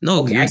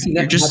 No, you're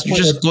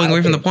just going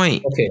away from the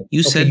point.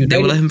 You said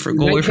they would let him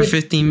go away for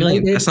 15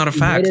 million. That's not a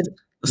fact.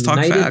 Let's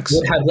talk facts.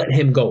 Would have let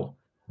him go.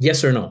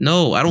 Yes or no?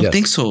 No, I don't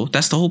think so.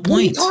 That's the whole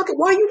point.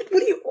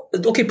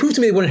 Okay, prove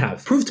to me they wouldn't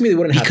have.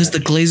 Because the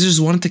Glazers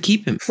wanted to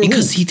keep him.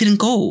 Because he didn't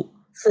go.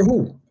 For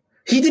who?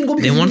 He didn't go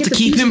because they wanted to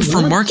keep him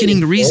for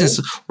marketing reasons.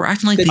 We're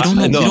acting like we don't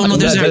know. We don't know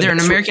they're an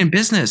American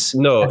business.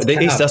 No,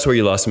 that's where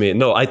you lost me.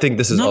 No, I think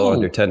this is all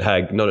under Ten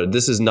Hag. No,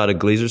 this is not a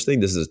Glazers thing.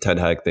 This is a Ten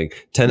Hag thing.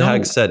 Ten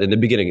Hag said in the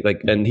beginning,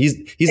 and he's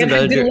the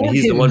manager, and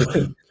he's the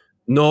one.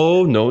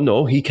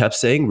 No. He kept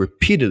saying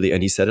repeatedly,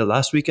 and he said it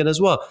last weekend as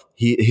well.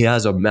 He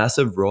has a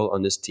massive role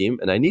on this team,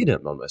 and I need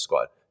him on my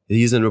squad.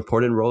 He's an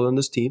important role on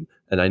this team,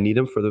 and I need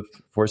him for the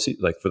for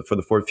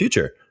the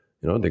future.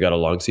 They got a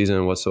long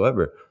season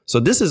whatsoever. So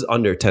this is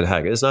under Ten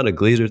Hag. It's not a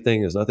Glazer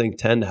thing. It's nothing.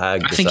 Ten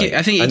Hag. I think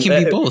it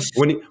can be both.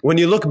 When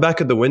you look back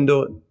at the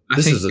window,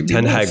 this is a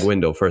Ten Hag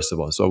window. First of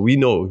all, so we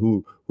know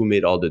who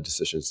made all the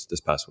decisions this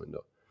past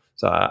window.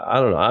 So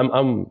I don't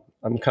know.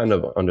 I'm kind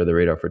of under the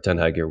radar for Ten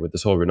Hag here with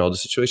this whole Ronaldo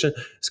situation.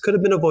 This could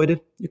have been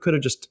avoided. You could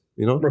have just,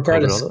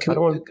 Regardless,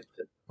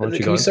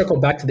 can we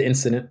circle back to the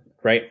incident,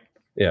 right?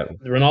 Yeah.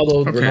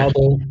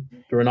 Ronaldo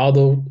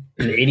Ronaldo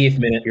in the 80th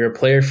minute. You're a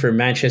player for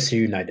Manchester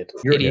United.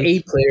 You're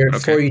a player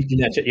for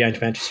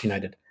Manchester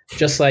United.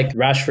 Just like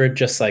Rashford,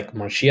 just like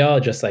Martial,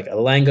 just like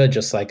Elanga,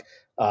 just like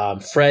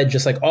Fred,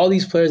 just like all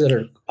these players that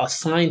are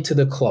assigned to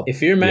the club.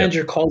 If your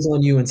manager calls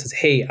on you and says,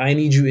 "Hey, I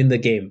need you in the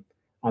game,"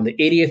 on the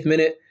 80th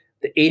minute,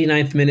 the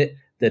 89th minute,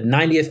 the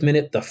 90th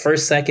minute, the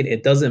first second,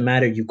 it doesn't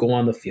matter. You go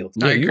on the field.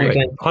 Yeah, you're right.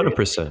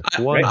 100%.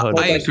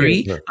 I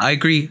agree.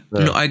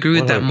 No, I agree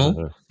with that,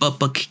 Mo.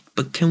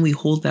 But can we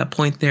hold that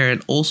point there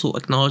and also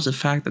acknowledge the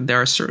fact that there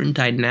are certain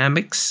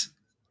dynamics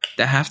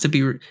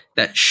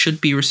that should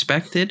be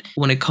respected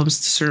when it comes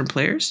to certain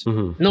players?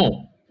 Mm-hmm.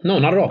 No,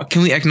 not at all.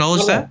 Can we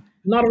acknowledge that?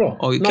 Not at all.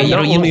 Oh, okay. You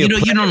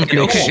don't agree.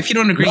 Okay, if you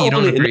don't agree, you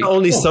don't agree. Not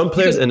only some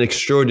players, an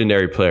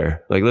extraordinary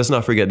player. Like, let's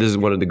not forget, this is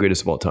one of the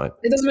greatest of all time.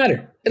 It doesn't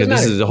matter.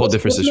 This is a whole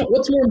different situation.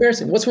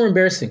 What's more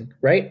embarrassing,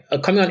 right?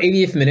 Coming on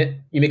 80th minute,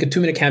 you make a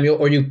 2-minute cameo,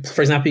 or you,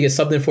 for example, you get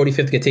subbed in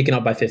 45th, get taken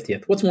out by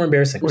 50th. What's more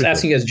embarrassing? I'm just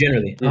asking you guys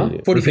generally.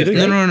 45th.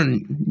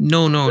 Right?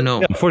 No.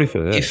 Yeah,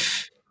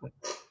 45th.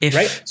 If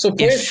right? So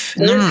players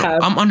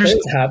I'm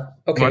understanding.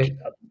 Okay.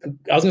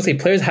 I was going to say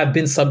players have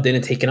been subbed in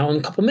and taken out in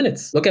a couple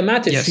minutes. Look at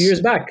Matic a few years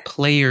back.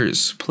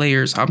 Players.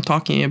 I'm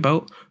talking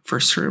about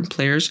for certain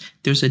players,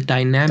 there's a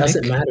dynamic.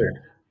 Doesn't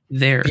matter.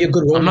 There. Be a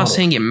good role I'm not model.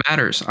 saying it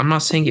matters.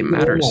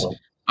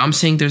 I'm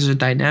saying there's a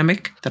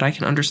dynamic that I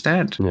can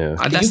understand. Yeah.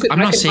 I'm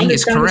not saying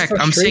it's correct.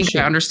 I'm saying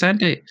I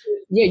understand it.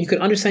 Yeah, you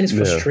can understand his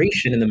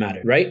frustration in the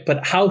matter, right?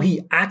 But how he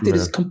acted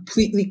is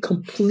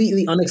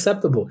completely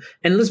unacceptable.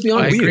 And let's be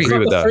honest, it's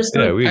not the first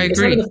time.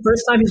 It's not the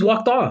first time he's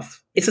walked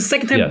off. It's the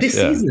second time this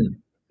season.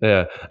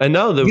 Yeah, and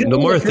now the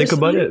more I think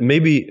about it,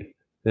 maybe.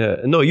 Yeah,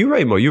 no, you're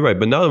right, Mo. You're right.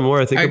 But now the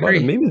more I think about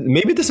it,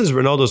 maybe this is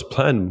Ronaldo's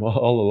plan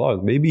all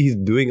along. Maybe he's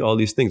doing all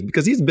these things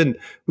because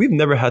we've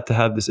never had to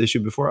have this issue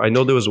before. I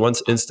know there was one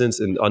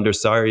instance under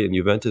Sarri in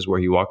Juventus where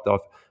he walked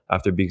off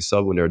after being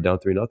subbed when they were down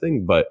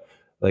 3-0. But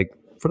like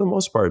for the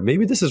most part,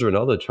 maybe this is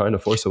Ronaldo trying to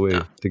force a way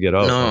to get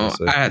out. No,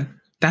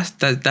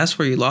 that's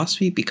where you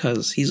lost me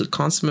because he's a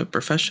consummate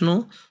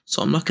professional.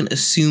 So I'm not going to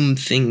assume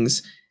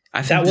things.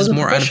 I think there's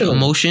more out of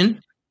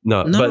emotion.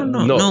 No.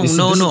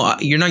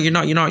 You're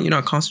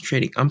not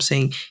concentrating. I'm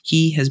saying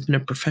he has been a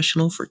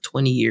professional for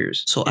 20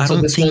 years. So I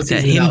don't think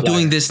that him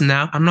doing this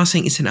now, I'm not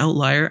saying it's an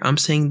outlier. I'm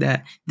saying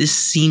that this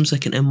seems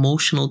like an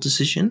emotional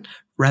decision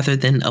rather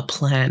than a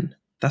plan.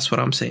 That's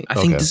what I'm saying. I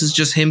think this is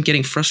just him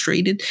getting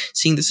frustrated,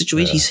 seeing the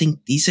situation.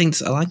 He's saying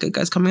this Elanga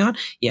guy's coming on.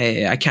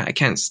 Yeah. I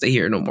can't stay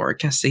here no more. I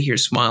can't stay here,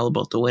 smile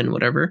about the win,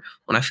 whatever,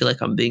 when I feel like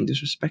I'm being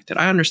disrespected.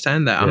 I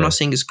understand that. I'm not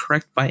saying it's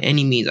correct by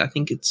any means. I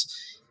think it's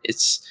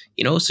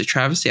it's a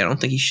travesty. I don't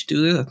think you should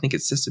do this. I think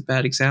it's just a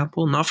bad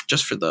example, not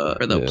just for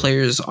the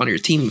players on your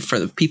team, for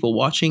the people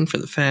watching, for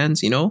the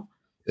fans,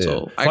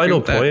 So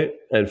final point,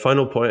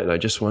 and I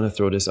just want to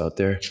throw this out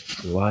there.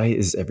 Why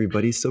is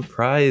everybody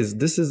surprised?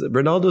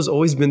 Ronaldo's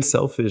always been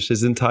selfish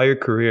his entire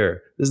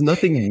career. There's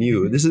nothing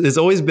new. It's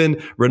always been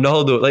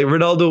Ronaldo. Like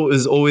Ronaldo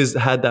has always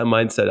had that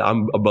mindset.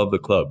 I'm above the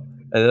club.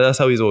 And that's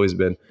how he's always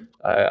been.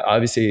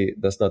 Obviously,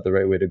 that's not the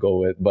right way to go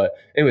with. But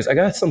anyways, I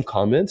got some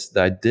comments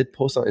that I did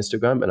post on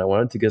Instagram, and I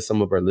wanted to get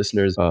some of our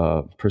listeners'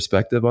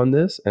 perspective on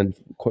this. And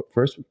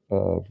first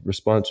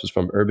response was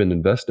from Urban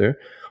Investor.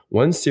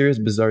 One serious,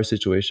 bizarre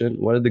situation,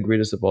 one of the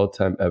greatest of all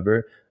time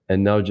ever,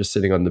 and now just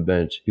sitting on the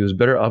bench. He was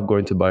better off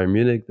going to Bayern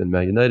Munich than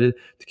Man United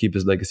to keep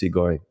his legacy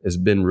going. It's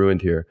been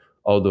ruined here.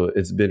 Although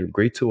it's been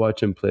great to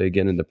watch him play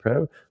again in the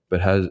Prem,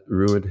 but has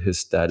ruined his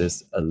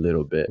status a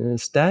little bit.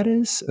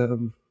 Status?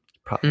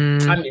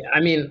 I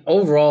mean,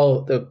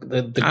 overall, the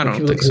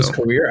people look at his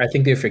career, I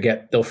think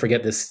they'll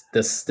forget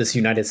this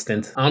United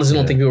stint. I honestly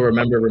don't think people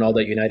remember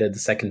Ronaldo at United the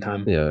second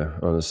time. Yeah,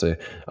 honestly.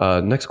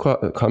 Next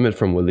comment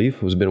from Walif,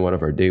 who's been one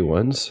of our day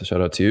ones.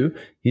 Shout out to you.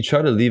 He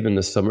tried to leave in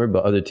the summer,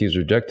 but other teams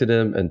rejected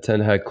him, and Ten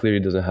Hag clearly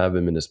doesn't have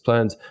him in his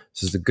plans.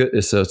 So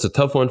it's a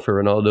tough one for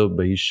Ronaldo,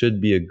 but he should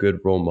be a good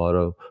role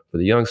model for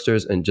the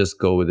youngsters and just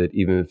go with it,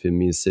 even if it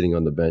means sitting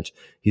on the bench.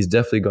 He's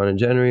definitely gone in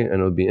January, and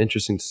it'll be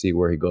interesting to see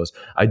where he goes.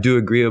 I do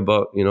agree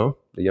about, the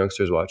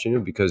youngsters watching you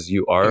because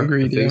you are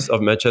the face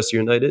of Manchester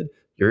United.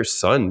 Your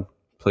son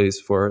plays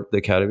for the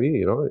academy,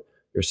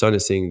 Your son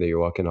is seeing that you're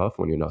walking off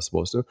when you're not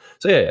supposed to.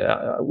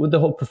 So with the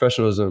whole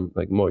professionalism,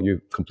 like Mo,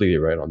 you're completely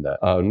right on that.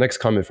 Next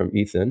comment from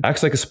Ethan.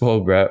 Acts like a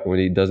spoiled brat when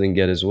he doesn't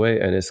get his way,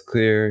 and it's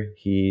clear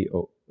he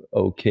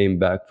came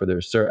back for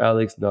their Sir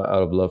Alex, not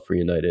out of love for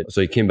United.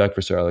 So he came back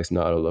for Sir Alex,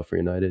 not out of love for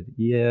United.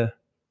 Yeah,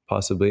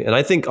 possibly. And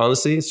I think,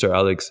 honestly, Sir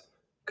Alex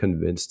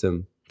convinced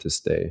him to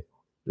stay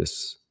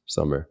this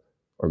summer,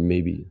 or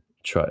maybe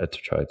try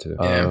to.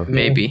 Yeah,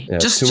 maybe. Yeah,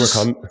 two more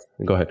comments.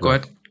 Go ahead.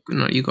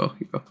 No, you go.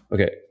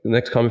 Okay, the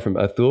next comment from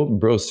Athul.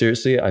 Bro,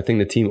 seriously, I think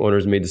the team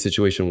owners made the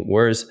situation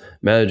worse.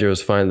 Manager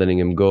was fine letting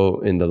him go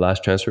in the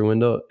last transfer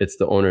window. It's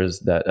the owners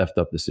that effed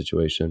up the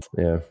situation.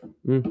 Yeah.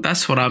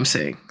 That's what I'm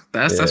saying.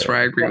 That's where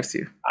I agree with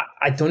you.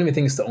 I don't even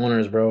think it's the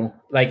owners, bro.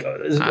 Like,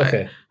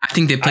 okay. I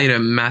think they played a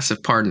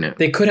massive part in it.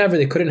 They could have or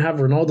they couldn't have.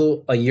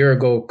 Ronaldo a year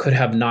ago could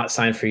have not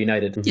signed for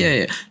United.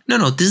 Yeah.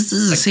 No. This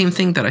is the same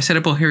thing that I said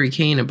about Harry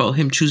Kane, about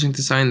him choosing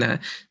to sign that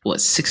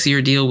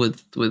 6-year deal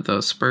with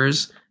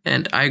Spurs,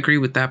 and I agree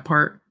with that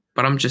part.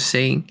 But I'm just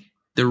saying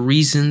the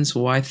reasons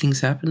why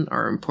things happen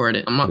are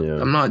important.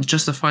 I'm not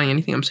justifying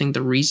anything. I'm saying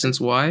the reasons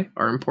why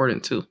are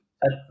important too.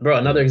 Bro,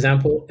 another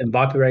example: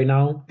 Mbappe right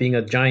now being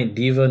a giant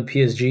diva in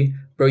PSG.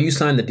 Bro, you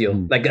signed the deal.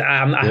 Like,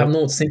 I have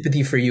no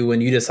sympathy for you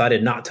when you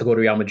decided not to go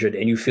to Real Madrid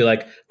and you feel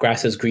like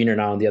grass is greener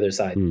now on the other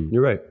side.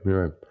 You're right.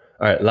 All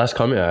right, last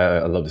comment.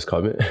 I love this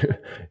comment.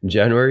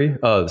 January.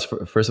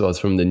 First of all, it's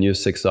from the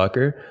News 6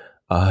 Soccer.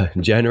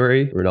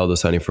 January, Ronaldo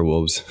signing for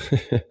Wolves.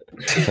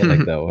 I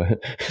like that one.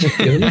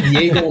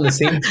 Diego on the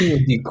same team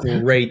would be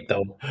great,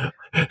 though.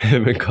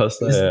 Him and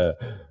Costa,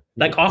 yeah.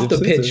 Like off the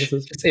pitch,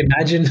 just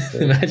imagine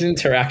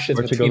interactions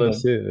between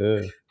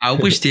them. I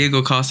wish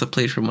Diego Costa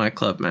played for my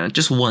club, man,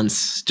 just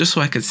once, just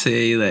so I could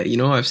say that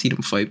I've seen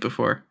him fight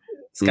before.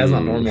 This guy's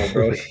not normal,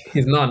 bro.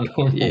 He's not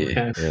normal,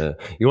 man. Yeah.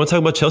 You want to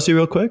talk about Chelsea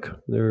real quick?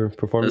 Their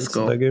performance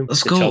in that game.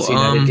 Let's go. Chelsea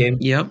United game.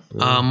 Yep.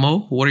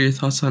 Mo, what are your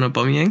thoughts on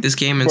Aubameyang this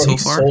game and so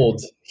far?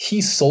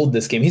 He sold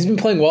this game. He's been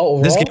playing well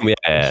overall. This game,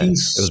 he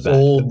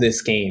sold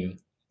this game.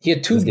 He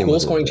had 2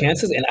 goal-scoring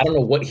chances, and I don't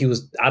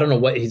know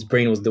what his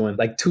brain was doing.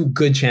 Like 2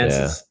 good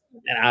chances,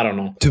 and I don't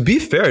know. To be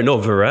fair, no,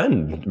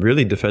 Varane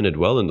really defended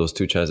well in those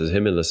 2 chances,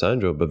 him and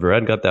Lissandro. But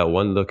Varane got that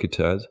one lucky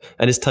chance,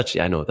 and his touch.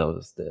 I know that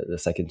was the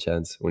second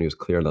chance when he was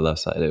clear on the left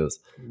side. It was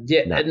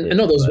there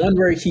was one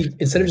where he,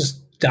 instead of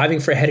just diving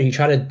for a header, he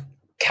tried to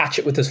catch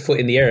it with his foot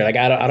in the air. Like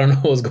I don't know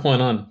what was going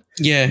on.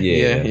 Yeah.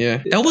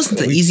 That wasn't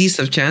the easiest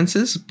of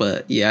chances,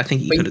 but I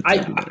think he could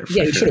have done better.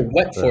 He should have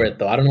went for it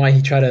though. I don't know why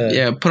he tried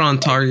to. Put on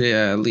target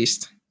at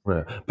least.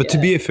 Yeah. But to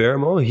be fair,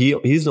 Mo,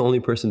 he's the only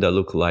person that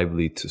looked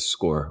lively to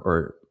score,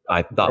 or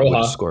I thought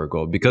would score a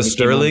goal, because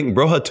Sterling,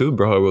 Broha too.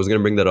 Broha was going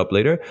to bring that up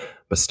later,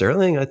 but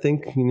Sterling, I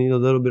think you need a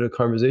little bit of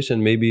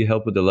conversation, maybe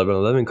help with the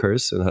 11-11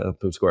 curse and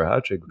help him score a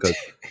hat trick, because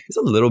he's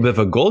a little bit of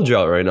a goal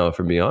drought right now.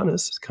 For being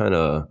honest, it's kind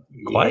of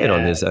quiet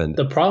on his end.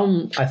 The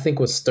problem I think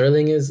with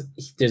Sterling is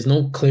there's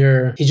no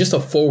clear. He's just a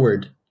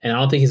forward, and I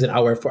don't think he's an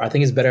outward forward. I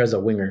think he's better as a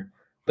winger,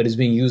 but he's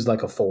being used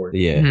like a forward.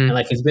 Yeah, and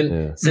like he's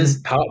been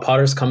since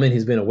Potter's come in,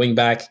 he's been a wing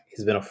back.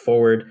 He's been a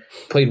forward.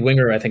 Played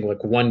winger, I think,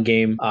 like 1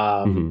 game.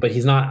 But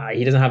he's not.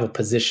 He doesn't have a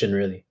position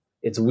really.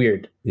 It's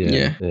weird.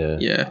 Yeah.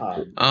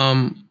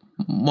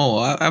 Mo,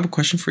 I have a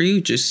question for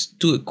you. Just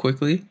do it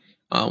quickly.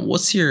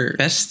 What's your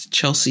best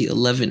Chelsea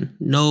 11?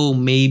 No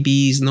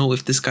maybes. No,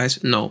 if this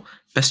guy's no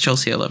best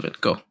Chelsea 11.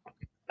 Go.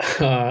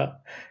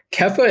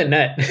 Kepa and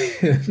net.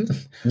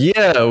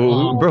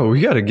 Bro,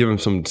 we got to give him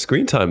some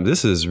screen time.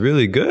 This is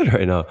really good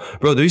right now.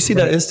 Bro, do you see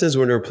that instance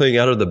when they were playing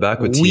out of the back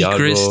with Thiago? Weak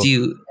wrist,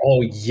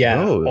 Oh, yeah.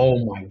 Bro,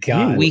 oh, my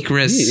God. Weak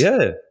wrist.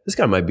 This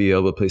guy might be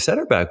able to play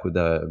center back with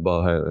that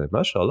ball.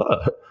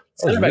 Mashallah.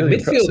 Center back midfield,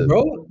 impressive.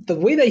 Bro. The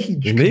way that he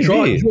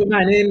drew a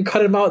man in,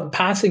 cut him out,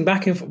 passing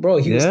back and forth, bro.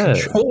 He was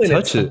controlling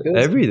touch it.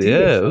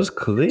 It was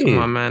clean. Come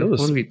on, man. What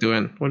are we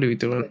doing?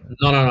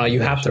 No. You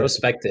have to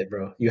respect it,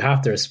 bro. You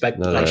have to respect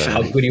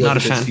how good he was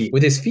with his feet.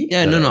 With his feet?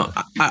 Yeah, no.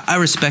 I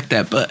respect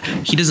that, but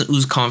he doesn't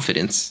ooze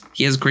confidence.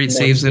 He has great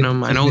saves in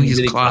him. I know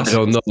he's class. I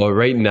don't know.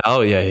 Right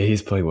now,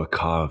 he's playing with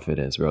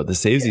confidence, bro. The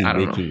saves he's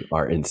making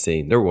are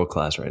insane. They're world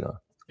class right now.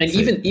 And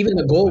even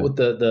the goal with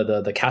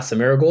the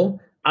Casemiro goal,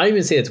 I don't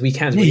even say it's weak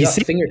hands, but he got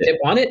fingertip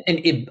on it, and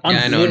it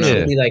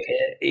unfortunately,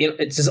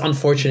 it's just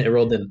unfortunate it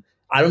rolled in.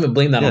 I don't even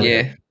blame that on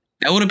him. Yeah,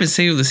 that would have been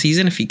save of the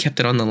season if he kept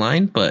it on the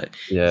line, but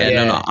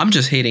no, I'm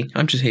just hating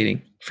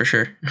for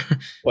sure.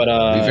 But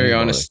be very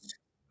honest.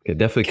 Okay,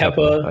 definitely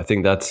Kepa. I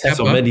think that's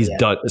so. Mendy's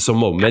done. So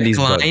Mendy's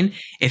done.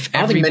 If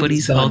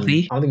everybody's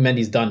healthy, I don't think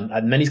Mendy's done.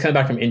 Mendy's coming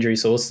back from injury,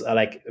 so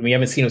we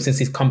haven't seen him since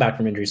he's come back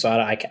from injury. So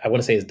I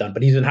wouldn't say he's done,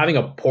 but he's been having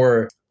a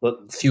poor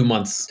few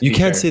months. You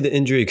can't say the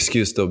injury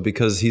excuse though,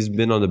 because he's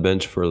been on the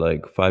bench for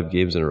like 5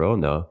 games in a row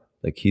now.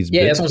 Like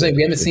that's what I'm saying.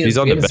 We haven't seen him. He's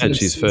on the bench.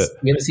 He's fit.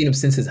 We haven't seen him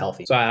since he's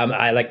healthy. So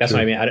I like that's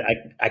what I mean.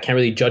 I can't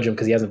really judge him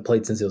because he hasn't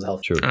played since he was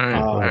healthy. True.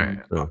 All right.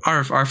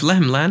 Arf, let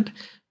him land.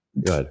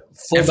 Good.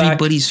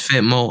 Everybody's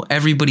fit, Mo.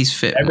 Everybody's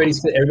fit.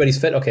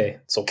 Everybody's fit. Okay,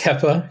 so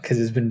Kepa, because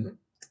it's been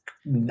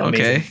amazing.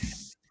 Okay.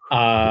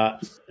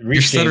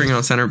 You're stuttering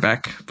on center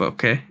back, but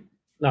okay.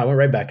 No, I went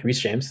right back. Reece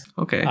James.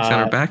 Okay,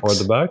 center back. Or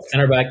the back.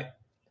 Center back.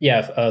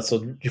 Yeah. So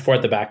before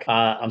at the back,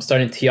 I'm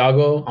starting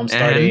Thiago. I'm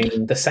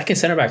starting the second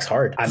center back's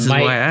hard. This is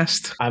why I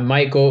asked. I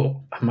might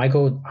go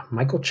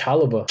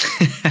Chalobah.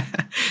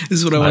 This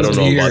is what I want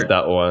to hear. I don't know about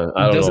that one.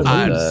 I don't know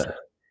about that.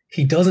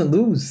 He doesn't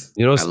lose.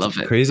 You know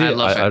what's crazy?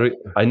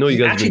 I know you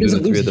guys been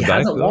doing 3 at the back. He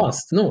hasn't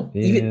lost. No,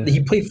 even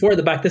he played 4 at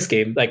the back this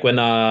game. Like when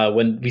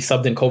we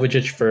subbed in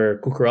Kovacic for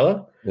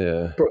Cucurella.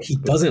 Yeah. Bro, he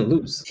doesn't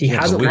lose. He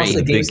hasn't lost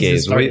a game big since he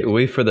games. started.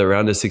 Wait for the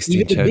round of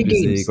 16 Champions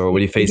League, or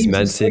when he faced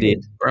Man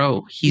City.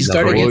 Bro, He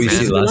started What we against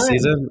see AC last Milan.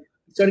 season.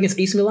 He started against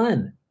AC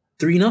Milan.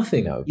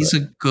 3-0. No, he's a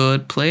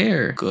good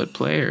player. Good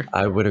player.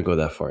 I wouldn't go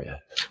that far yet.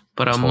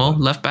 But Mo,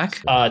 left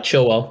back?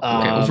 Chilwell.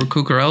 Over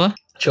Cucurella?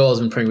 Chilwell's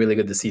been playing really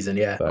good this season,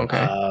 yeah.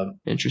 Okay.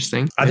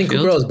 Interesting. I think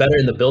Cucurella is better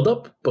in the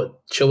build-up, but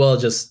Chilwell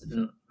just...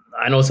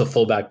 I know it's a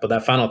fullback, but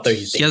that final third,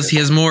 he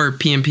has more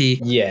PMP.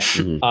 Yeah.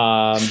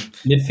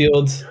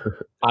 Midfield,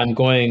 I'm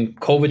going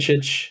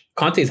Kovacic.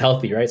 Conte's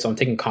healthy, right? So I'm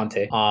taking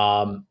Conte.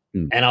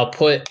 And I'll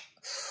put...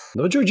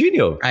 No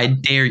Jorginho. I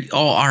dare you.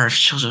 Oh, Arf,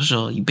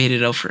 chill. You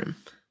baited out for him.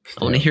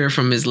 I want to hear it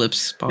from his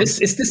lips. It's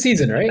this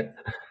season, right?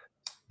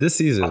 This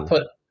season. I'll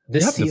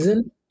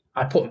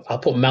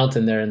put Mount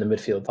in there in the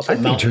midfield. I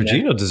think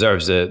Jorginho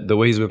deserves it, the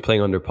way he's been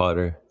playing under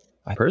Potter.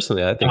 I think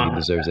he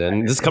deserves it.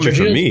 And this is coming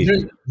from me.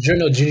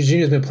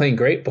 Jorginho's been playing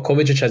great, but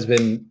Kovacic has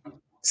been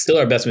still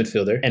our best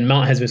midfielder. And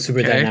Mount has been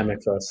super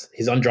dynamic for us.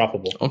 He's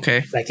undroppable.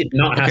 Okay. Like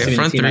Mount has to be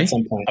in the team at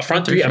some point. A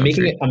front three, I'm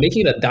making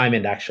it a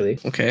diamond, actually.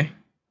 Okay.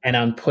 And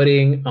I'm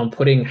putting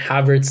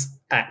Havertz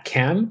at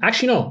Cam.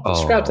 Actually, no.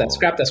 Scrap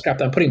that.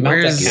 I'm putting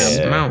Mount at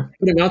Cam. Mount?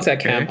 Putting Mount at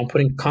Cam. I'm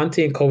putting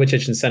Conte and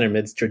Kovacic in center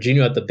mids,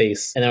 Jorginho at the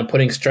base. And then I'm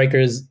putting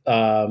strikers,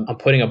 I'm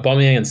putting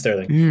Aubameyang and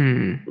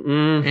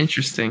Sterling.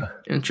 Interesting.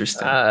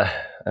 That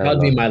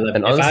would be my 11.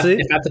 And honestly,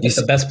 if I have to pick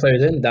the best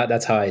players in,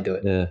 that's how I do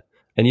it. Yeah.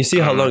 And you see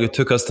how long it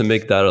took us to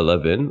make that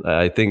 11.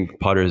 I think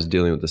Potter is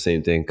dealing with the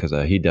same thing because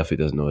he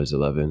definitely doesn't know his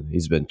 11.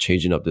 He's been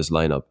changing up this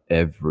lineup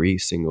every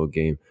single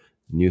game.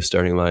 New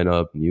starting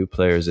lineup, new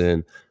players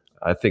in.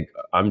 I think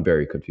I'm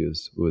very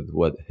confused with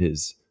what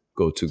his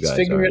go-to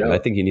guys are. And I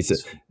think he needs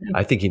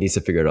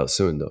to figure it out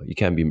soon, though. You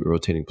can't be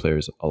rotating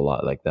players a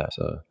lot like that.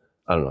 So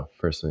I don't know,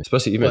 personally.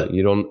 Especially you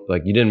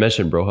didn't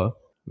mention Broha.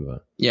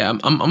 But. Yeah,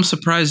 I'm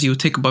surprised you would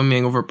take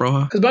Aubameyang over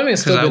Broha. Because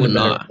Aubameyang's still been the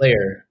better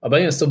player.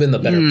 Aubameyang's still been the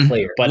better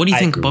player. But what do you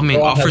think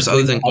Aubameyang offers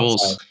other than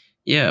goals?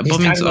 Yeah,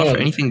 Aubameyang's offer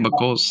anything but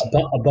goals.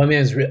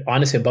 Aubameyang's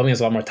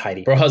a lot more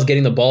tidy. Broha's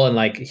getting the ball and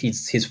like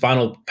his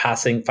final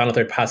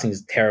third passing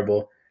is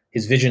terrible.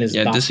 His vision is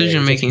not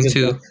decision making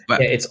too.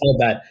 It's all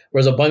bad.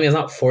 Whereas Aubameyang's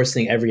not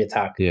forcing every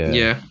attack.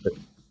 Yeah.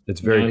 It's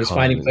very. He's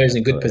finding players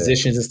in good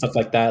positions and stuff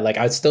like that. Like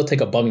I'd still take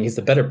Aubameyang. He's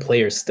the better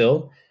player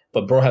still.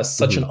 But bro has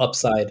such an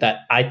upside that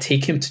I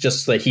take him to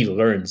just like he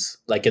learns,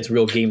 like it's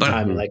real game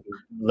time and like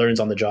learns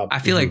on the job. I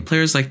feel like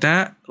players like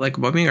that, like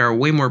Aubameyang, are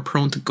way more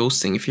prone to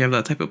ghosting if you have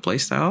that type of play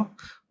style.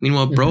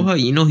 Meanwhile, Broha,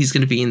 he's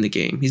going to be in the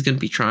game. He's going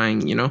to be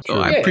trying, So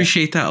I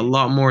appreciate that a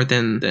lot more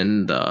than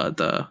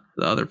the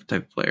other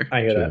type of player. I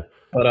hear that.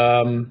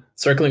 But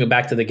circling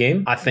back to the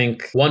game, I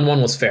think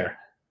 1-1 was fair.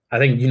 I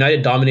think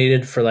United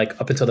dominated for like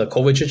up until the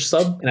Kovacic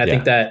sub, and I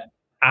think that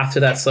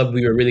after that sub,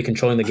 we were really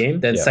controlling the game.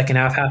 Then second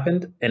half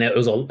happened, and it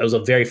was a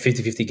very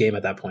 50-50 game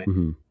at that point.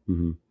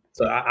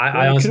 So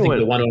I honestly think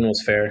the 1-1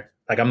 was fair.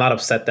 Like I'm not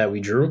upset that we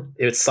drew.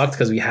 It sucked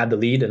because we had the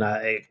lead, and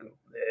I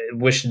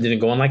wish it didn't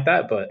go on like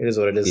that. But it is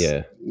what it is.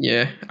 Yeah.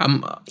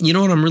 You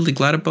know what I'm really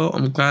glad about?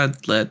 I'm glad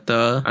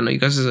that I know you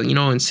guys.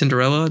 In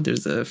Cinderella,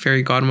 there's the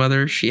fairy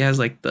godmother. She has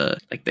like the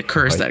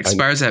curse that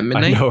expires at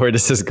midnight. I know where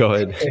this is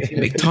going.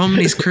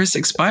 McTominay's curse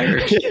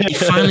expired. He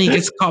finally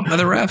gets caught by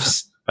the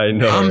refs. I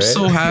know. I'm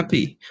so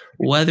happy.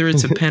 Whether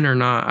it's a pen or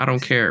not, I don't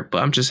care.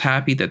 But I'm just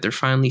happy that they're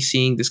finally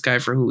seeing this guy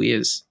for who he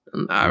is.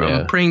 And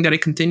I'm praying that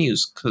it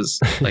continues because,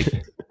 like, I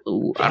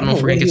don't know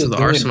if we're going to get to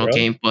the Arsenal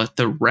game, but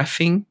the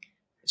reffing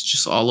is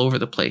just all over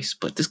the place.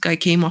 But this guy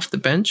came off the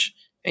bench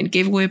and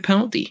gave away a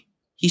penalty.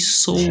 He's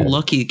so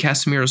lucky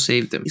Casemiro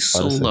saved him. He's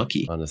so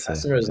lucky. Honestly.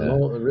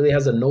 Casemiro really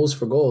has a nose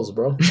for goals,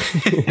 bro.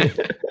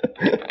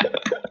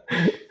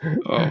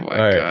 Oh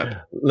my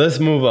God. Let's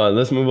move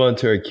on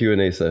to our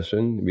Q&A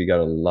session. We got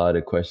a lot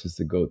of questions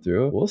to go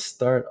through. We'll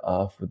start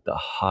off with the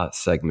hot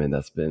segment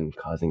that's been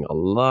causing a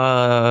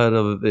lot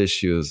of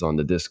issues on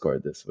the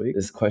Discord this week.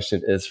 This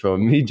question is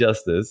from Me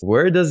Justice.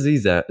 Where does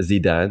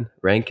Zidane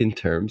rank in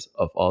terms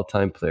of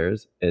all-time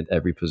players in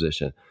every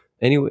position?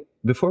 Anyway,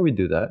 before we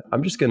do that,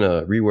 I'm just going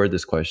to reword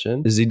this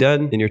question. Is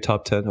Zidane in your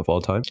top 10 of all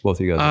time? Both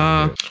of you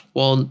guys.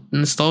 Well,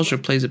 nostalgia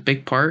plays a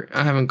big part.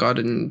 I haven't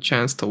gotten a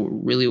chance to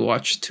really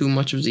watch too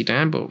much of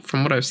Zidane, but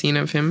from what I've seen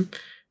of him,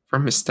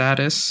 from his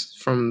status,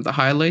 from the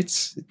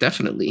highlights,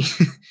 definitely.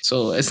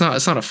 So it's not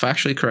a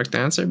factually correct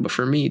answer, but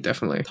for me,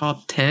 definitely.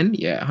 Top 10?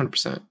 Yeah,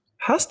 100%.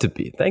 Has to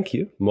be. Thank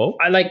you. Mo?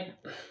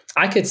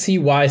 I could see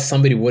why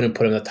somebody wouldn't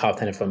put him in the top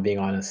 10 if I'm being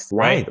honest.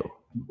 Right.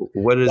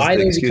 What is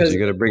the excuse you're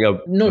going to bring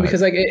up? No,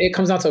 because like it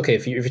comes down to, okay,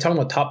 if you're talking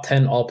about top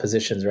 10 all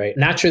positions, right?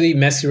 Naturally,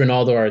 Messi,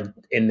 Ronaldo are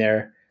in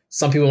there.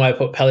 Some people might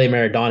put Pele,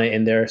 Maradona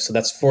in there. So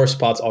that's 4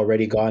 spots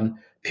already gone.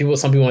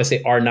 Some people want to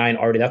say R9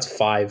 already. That's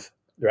 5,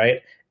 right?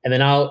 And then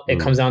now it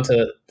comes down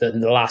to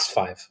the last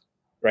 5,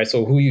 right?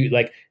 So who you're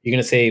going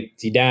to say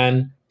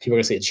Zidane. People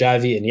are going to say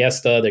Xavi,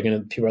 Iniesta.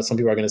 Some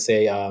people are going to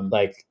say, I don't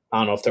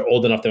know if they're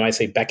old enough, they might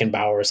say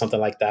Beckenbauer or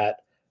something like that.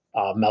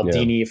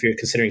 Maldini, if you're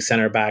considering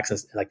center backs and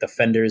like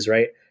defenders,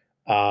 right?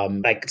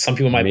 Like some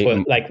people might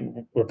put like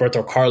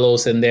Roberto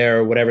Carlos in there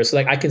or whatever. So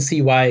like I can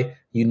see why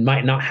you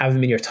might not have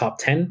him in your top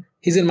 10,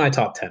 He's in my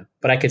top 10,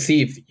 but I could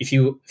see if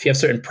you have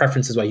certain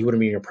preferences why you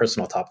wouldn't be in your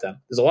personal top 10.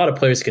 There's a lot of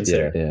players to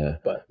consider. Yeah.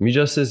 But Me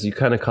Justice, you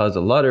kind of caused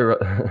a lot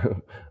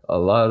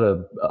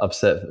of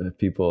upset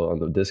people on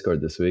the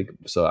Discord this week.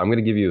 So I'm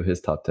gonna give you his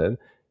top 10.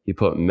 He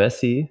put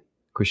Messi,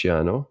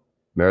 Cristiano,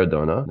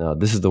 Maradona. Now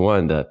this is the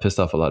one that pissed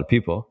off a lot of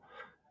people.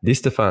 Di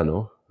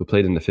Stefano, who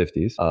played in the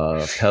 50s,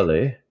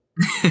 Pele,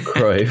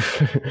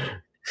 Cruyff,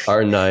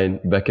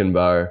 R9,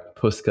 Beckenbauer,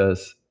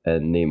 Puskas,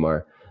 and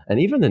Neymar. And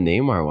even the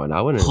Neymar one,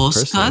 I wouldn't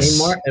Puskas?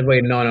 Neymar?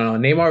 Wait, no.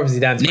 Neymar was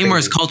Zidane's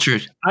Neymar's crazy.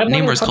 cultured.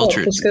 Neymar's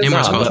cultured.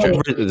 Neymar's cultured.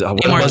 What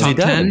top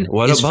 10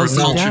 What is about for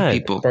cultured Zidane?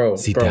 people. Bro,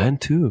 Zidane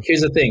too.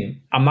 Here's the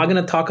thing. I'm not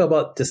going to talk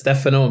about Di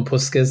Stefano and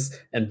Puskas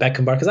and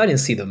Beckenbauer because I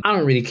didn't see them. I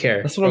don't really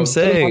care. That's what I'm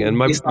saying. And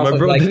my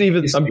bro didn't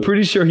even, I'm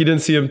pretty sure he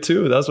didn't see him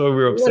too. That's why we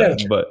were upset.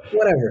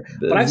 Whatever.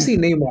 But I've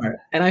seen Neymar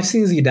and I've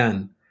seen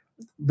Zidane.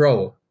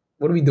 Bro,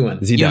 what are we doing?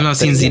 Zidane. You have not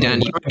seen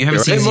Zidane. You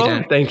haven't seen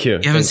Zidane. Thank you.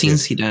 You haven't seen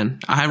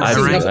Zidane. I've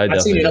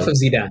seen enough of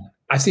Zidane.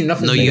 I've seen enough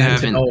of Zidane. No, you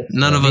haven't.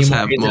 None of us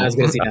have. I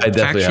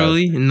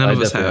definitely Factually, none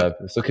of us have.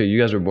 It's okay. You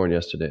guys were born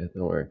yesterday.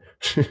 Don't worry.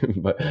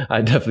 But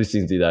I definitely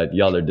seen Zidane.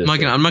 Y'all are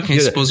different. I'm not going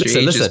to expose your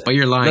ages, but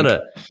you're lying.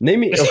 No.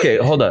 Name me. Okay,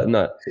 hold on.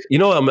 No. You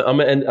know what? I'm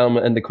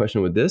gonna end the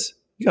question with this.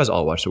 You guys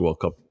all watched the World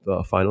Cup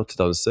final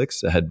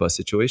 2006, a headbutt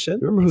situation.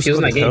 Remember who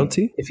scored the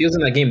penalty? If he was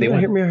in that game, they won.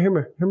 Hear me.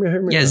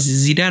 Yeah,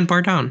 Zidane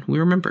bar down. We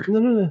remember.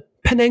 No.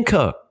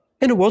 Panenka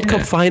in the World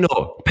Cup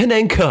final.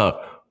 Panenka.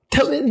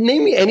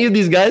 Name me any of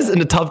these guys in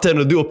the top 10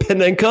 who do a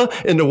Panenka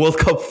in the World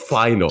Cup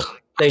final.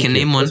 I can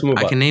name one.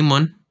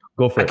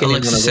 Go for it.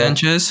 Alexis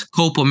Sanchez,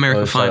 Copa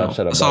America final.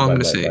 That's all I'm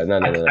going to say.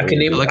 I can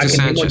name one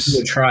who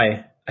would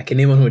try. I can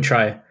name one who would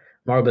try.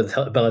 Mario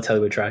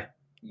Balotelli would try.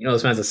 You know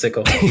this man's a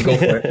sicko. Go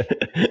for it.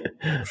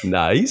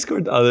 Nah, he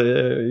scored.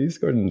 He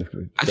scored.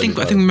 I think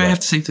we might have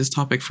to save this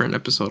topic for an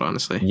episode.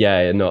 Honestly.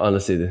 Yeah. No.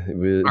 Honestly, this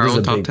is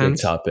a big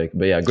topic.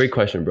 But yeah, great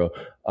question, bro.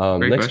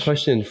 Next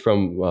question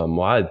from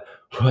Muad.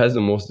 Who has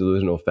the most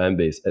delusional fan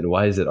base, and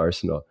why is it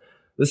Arsenal?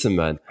 Listen,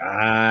 man.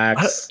 I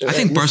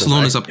think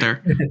Barcelona's up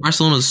there.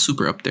 Barcelona's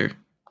super up there.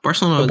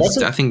 Barcelona is,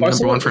 I think,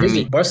 number one for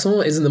me.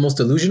 Barcelona isn't the most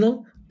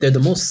delusional. They're the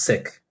most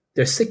sick.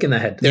 They're sick in the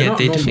head. They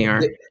definitely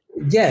are.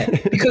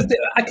 Because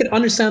I can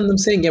understand them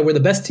saying, we're the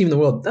best team in the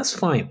world. That's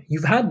fine.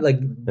 You've had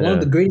one of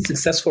the greatest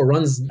successful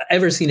runs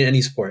ever seen in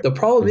any sport. The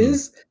problem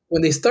is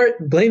when they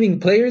start blaming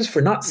players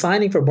for not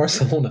signing for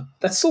Barcelona.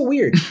 That's so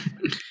weird.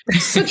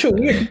 It's such a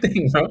weird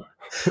thing, bro.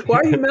 Why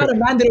are you mad a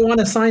man didn't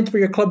want to sign for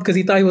your club because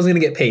he thought he was going to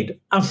get paid?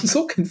 I'm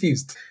so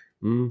confused.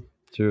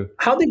 True.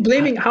 How they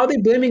blaming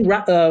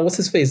what's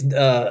his face?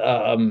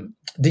 De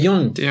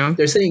Jong.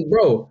 They're saying,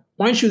 bro,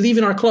 why aren't you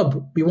leaving our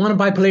club? We want to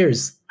buy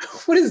players.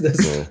 What is this?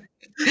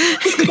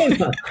 What's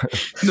going on?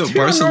 No,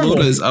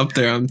 Barcelona is up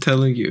there, I'm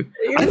telling you.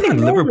 I think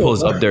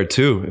Liverpool's up there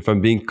too, if I'm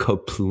being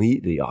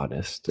completely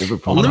honest.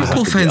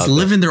 Liverpool fans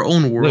live in their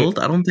own world.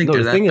 I don't think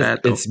they're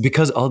that bad. It's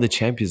because all the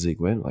Champions League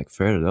win.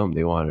 Fair to them.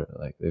 They want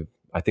it.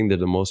 I think they're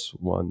the most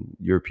won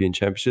European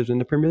championships in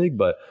the Premier League,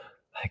 but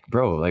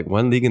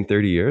one league in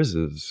 30 years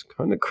is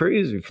kind of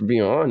crazy, for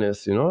being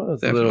honest. You know,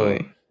 it's definitely a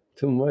little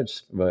too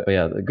much. But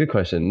yeah, good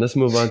question. Let's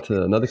move on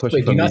to another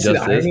question. Do you not see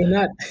the irony in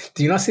that?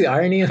 Do you not see the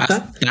irony in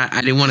that? I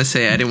didn't want to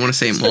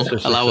say. Mo.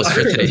 Allow us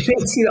for today. You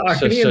don't see the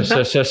irony in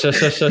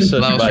that?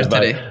 Allow us for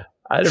today.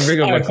 I didn't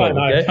bring up my club,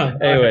 okay?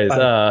 Anyways,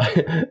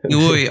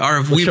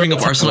 we bring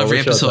up Arsenal every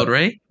episode,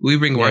 right? We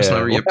bring up Arsenal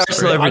every episode.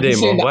 Arsenal every day,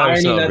 Mo.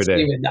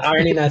 The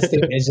irony in that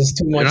statement is just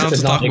too much. You don't have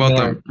to talk about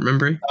them,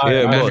 remember?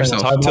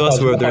 Talk to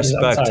us with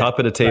respect. Top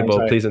of the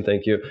table, please and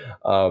thank you.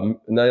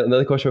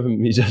 Another question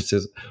from me,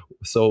 Justice.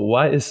 So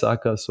why is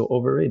Saka so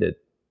overrated?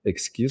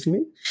 Excuse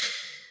me?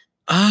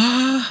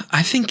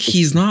 I think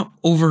he's not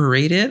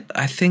overrated.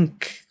 I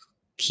think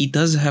he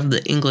does have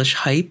the English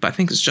hype. I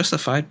think it's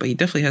justified, but he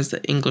definitely has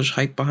the English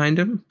hype behind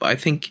him. But I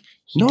think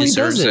he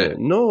deserves it.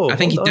 No, I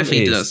think he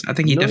definitely does. With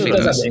the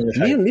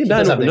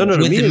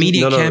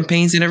media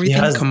campaigns and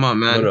everything. Come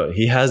on, man. No,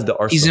 he has the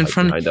Arsenal. He's in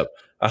front. Me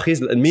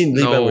and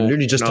Liban were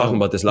literally just talking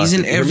about this last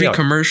week. He's in every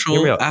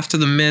commercial after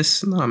the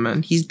miss. No,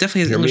 man. He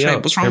definitely has English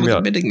hype. What's wrong with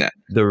admitting that?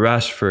 The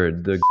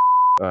Rashford, the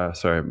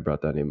sorry, I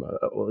brought that name.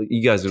 Well,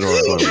 you guys know what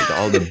I'm talking about.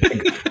 All the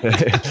big.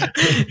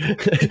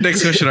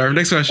 Next question, Arv.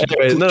 Next question.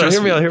 Anyways,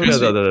 hear me out.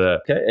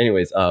 Okay.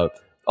 Anyways, all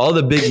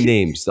the big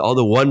names, all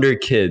the wonder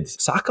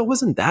kids. Saka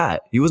wasn't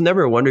that. He was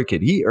never a wonder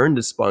kid. He earned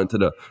his spot into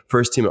the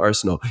first team at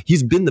Arsenal.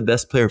 He's been the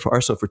best player for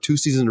Arsenal for 2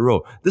 seasons in a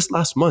row. This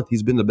last month,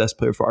 he's been the best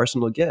player for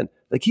Arsenal again.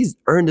 He's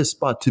earned his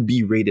spot to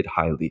be rated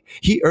highly.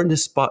 He earned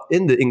his spot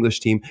in the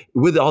English team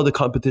with all the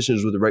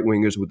competitions with the right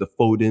wingers, with the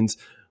Fodens,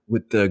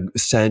 with the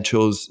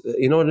Sanchos,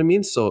 you know what I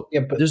mean? So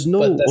there's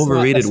no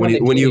overrated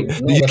when you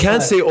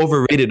can't say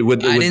overrated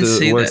with the word. He didn't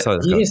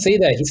say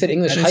that. He said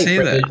English hype.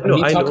 When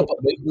you talk about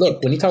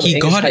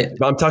English hype,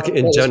 I'm talking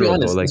in general.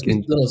 Let's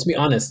be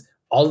honest.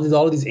 All of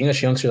these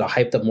English youngsters are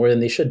hyped up more than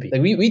they should be.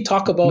 We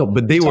talk about. No,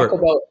 but they were.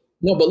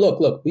 No, but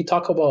look. We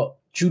talk about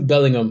Jude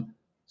Bellingham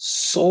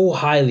so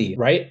highly,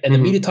 right? And the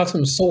media talks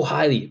about him so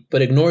highly,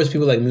 but ignores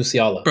people like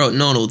Musiala. Bro,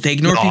 no, they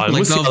ignore people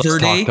like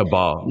Valverde.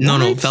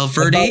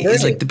 Valverde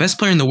is like the best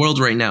player in the world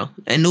right now,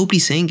 and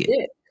nobody's saying it.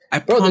 Yeah. I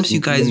promise you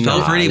guys,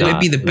 Valverde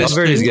might be the best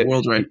player in the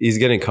world right now. He's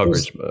getting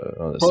coverage,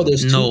 honestly. Bro,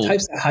 there's two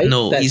types of hype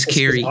he's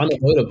carrying.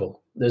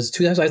 Unavoidable. There's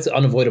two types of hype that are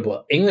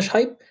unavoidable. English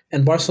hype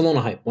and Barcelona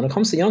hype. When it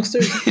comes to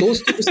youngsters,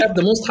 those two have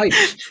the most hype.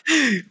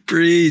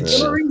 Preach.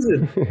 For no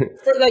reason.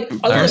 For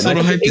like,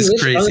 Barcelona hype is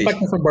crazy.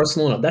 From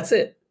Barcelona. That's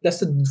it.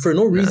 For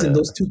no reason.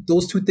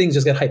 Those two things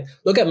just get hyped.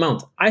 Look at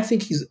Mount. I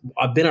think he's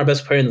been our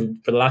best player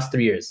for the last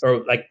 3 years,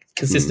 or like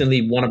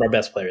consistently one of our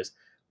best players.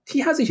 He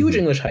has a huge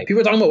English hype.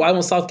 People are talking about why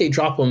won't Southgate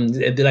drop him?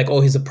 They're like,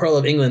 oh, he's a pearl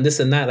of England, this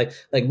and that.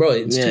 Like bro,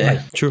 it's too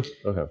hype. True.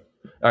 Okay.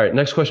 All right.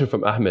 Next question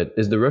from Ahmed: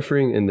 is the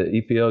refereeing in the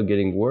EPL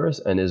getting worse,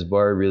 and is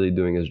VAR really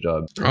doing his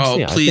job?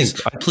 Please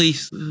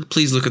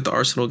look at the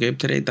Arsenal game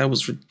today. That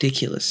was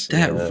ridiculous.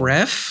 That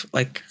ref,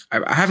 like,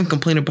 I haven't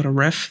complained about a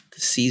ref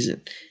this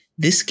season.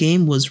 This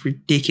game was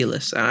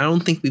ridiculous. And I don't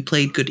think we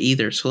played good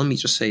either. So let me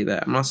just say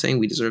that. I'm not saying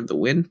we deserved the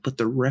win, but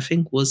the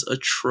reffing was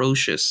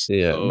atrocious.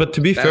 Yeah. So but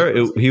to be fair,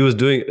 he was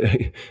doing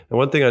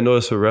one thing I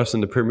noticed for refs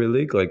in the Premier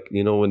League, like,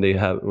 you know, when they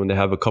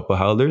have a couple of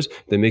howlers,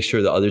 they make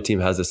sure the other team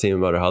has the same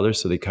amount of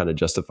howlers, so they kind of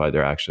justify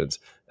their actions.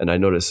 And I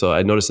noticed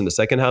in the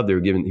second half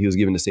he was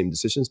giving the same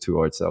decisions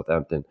towards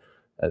Southampton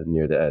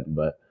near the end.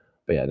 But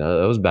yeah,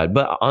 no, that was bad.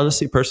 But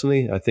honestly,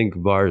 personally, I think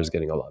VAR is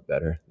getting a lot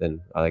better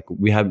than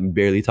we haven't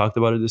barely talked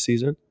about it this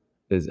season.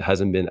 It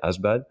hasn't been as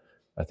bad.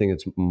 I think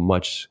it's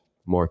much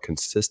more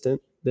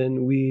consistent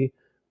than we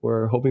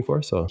were hoping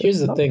for. So here's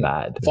the thing: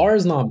 VAR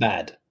is not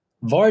bad.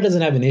 VAR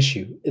doesn't have an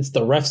issue. It's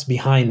the refs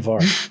behind VAR.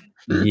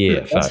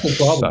 Yeah, that's the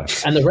problem.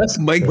 Facts. And the refs.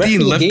 Mike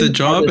Dean left the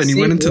job and he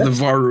went into the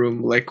VAR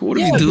room. Like, what are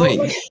you doing?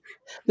 Bro,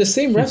 the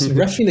same refs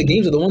refing the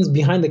games are the ones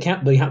behind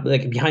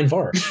behind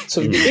VAR.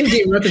 So if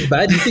in-game ref is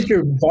bad, you think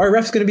your VAR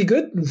ref's going to be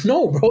good?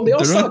 No, bro. They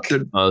all suck.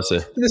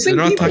 Honestly, they're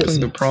not tackling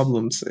the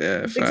problems. Yeah,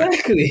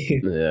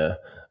 exactly. Yeah.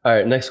 All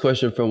right, next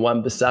question from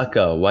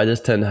Wan-Bissaka. Why does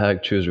Ten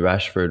Hag choose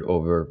Rashford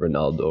over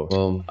Ronaldo?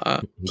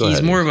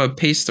 He's more of a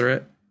pace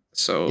threat,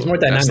 so he's more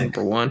dynamic. That's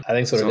number one. I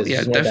think so. It is.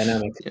 He's more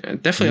dynamic. Yeah,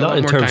 definitely not a lot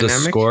in more terms dynamic.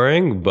 of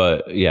scoring,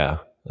 but yeah,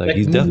 like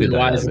he's definitely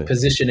wise and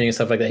positioning and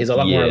stuff like that. He's a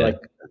lot more like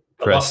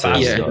a lot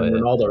faster than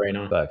Ronaldo right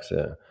now. Facts,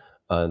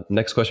 yeah.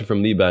 Next question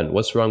from Liban.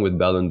 What's wrong with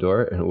Ballon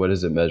d'Or and what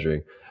is it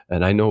measuring?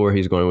 And I know where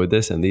he's going with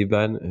this. And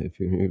Liban, if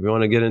you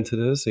want to get into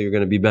this, you're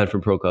going to be banned from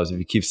Pro Clubs if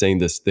you keep saying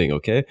this thing,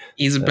 okay?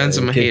 He's a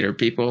Benzema hater,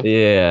 people.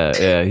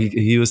 Yeah.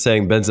 He was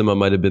saying Benzema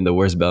might have been the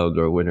worst Ballon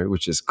d'Or winner,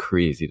 which is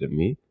crazy to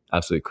me.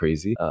 Absolutely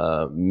crazy.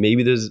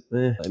 Maybe there's...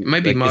 it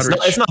might be moderate.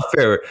 It's not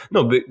fair.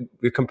 No, but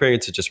we're comparing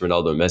it to just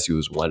Ronaldo and Messi,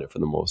 who's won it for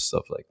the most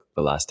of like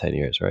the last 10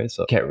 years, right?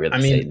 So can't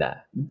really say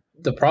that.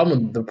 The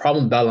problem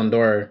Ballon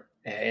d'Or,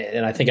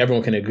 and I think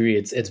everyone can agree,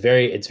 it's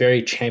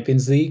very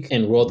Champions League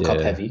and World Cup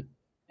heavy.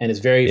 And it's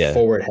very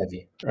forward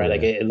heavy, right?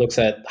 Like it looks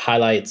at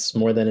highlights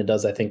more than it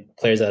does, I think,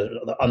 players that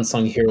are the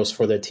unsung heroes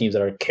for their teams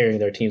that are carrying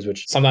their teams,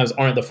 which sometimes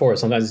aren't the forward.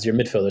 Sometimes it's your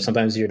midfielder.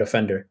 Sometimes it's your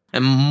defender.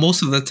 And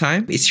most of the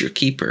time, it's your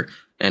keeper.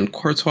 And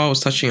Courtois was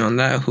touching on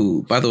that,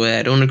 who, by the way,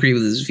 I don't agree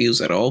with his views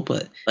at all,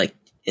 but like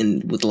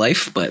with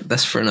life, but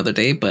that's for another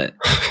day. But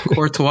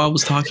Courtois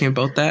was talking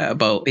about that,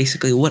 about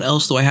basically what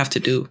else do I have to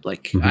do?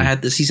 Like I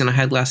had the season I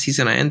had last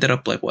season, I ended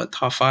up like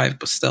top 5,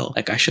 but still,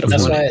 like I should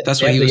have won it.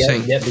 That's what he was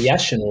saying. Yeah, the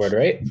Yashin award,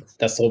 right?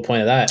 That's the whole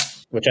point of that,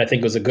 which I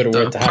think was a good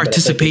award to have.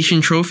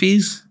 Participation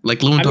trophies, like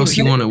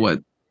Lewandowski won it.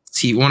 What?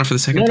 He won it for the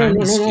second time?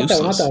 No, not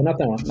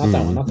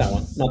that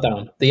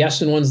one. The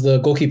Yashin one's the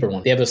goalkeeper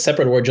one. They have a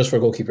separate award just for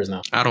goalkeepers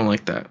now. I don't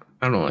like that.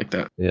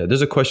 Yeah,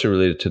 there's a question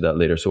related to that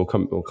later, so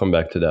we'll come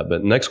back to that.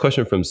 But next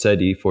question from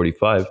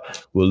Sedi45: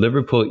 will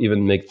Liverpool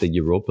even make the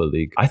Europa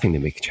League? I think they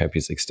make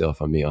Champions League still, if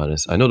I'm being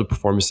honest. I know the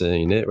performance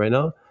ain't it right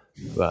now,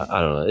 but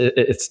I don't know.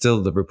 It's still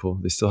Liverpool.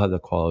 They still have the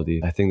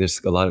quality. I think there's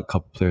a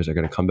couple players that are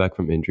going to come back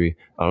from injury.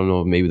 I don't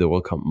know. Maybe the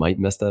World Cup might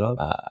mess that up.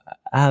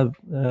 I have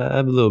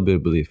a little bit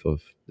of belief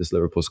of this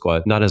Liverpool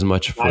squad. Not as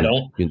much for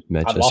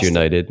Manchester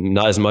United.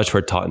 Not as much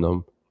for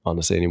Tottenham,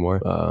 honestly,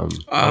 anymore.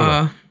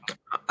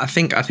 I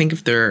think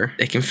if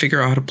they can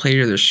figure out how to play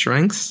to their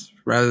strengths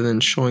rather than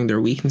showing their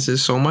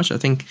weaknesses so much, I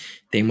think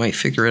they might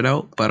figure it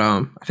out. But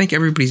I think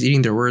everybody's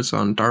eating their words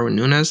on Darwin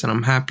Núñez, and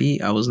I'm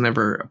happy I was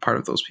never a part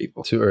of those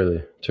people. Too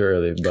early.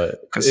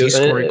 But because he's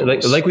scoring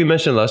goals. Like we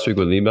mentioned last week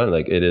with Liban,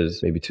 like it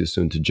is maybe too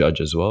soon to judge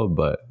as well.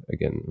 But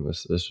again,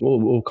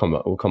 we'll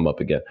come up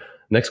again.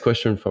 Next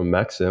question from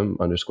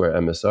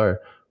Maxim_MSR: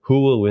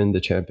 who will win the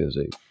Champions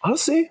League?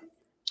 Honestly,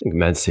 I think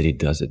Man City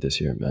does it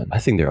this year, man. I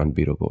think they're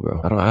unbeatable,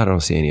 bro. I don't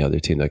see any other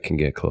team that can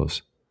get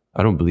close.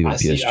 I don't believe in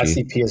PSG. I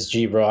see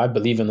PSG, bro. I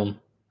believe in them.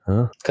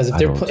 Because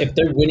if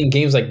they're winning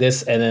games like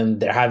this and then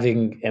they're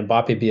having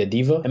Mbappe be a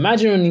diva,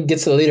 imagine when he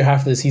gets to the later half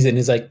of the season,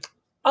 he's like,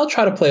 I'll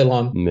try to play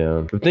along.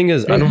 Yeah. The thing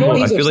is, I don't know.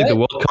 I feel like the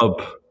World Cup.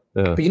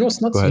 Yeah. But you know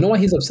what's nuts? You know why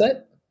he's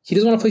upset? He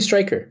doesn't want to play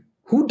striker.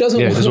 Who doesn't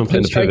want to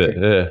play striker?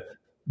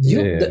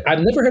 Pivot. I've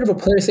never heard of a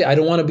player say, I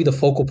don't want to be the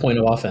focal point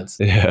of offense.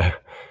 Yeah.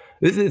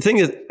 The thing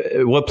is,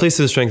 what plays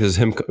to his strength is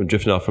him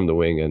drifting off from the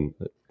wing and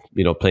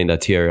playing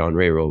that Thierry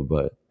Henry role,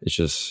 but it's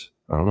just,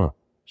 I don't know.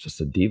 It's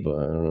just a diva.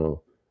 I don't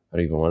know. I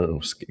don't even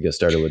want to get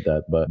started with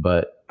that.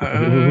 But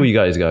who you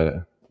guys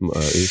got?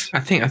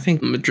 I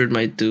think Madrid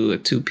might do a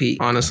 2P.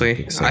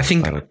 Honestly,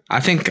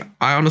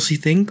 I honestly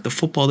think the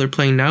football they're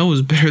playing now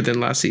is better than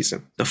last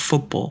season. The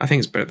football, I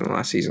think, is better than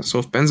last season. So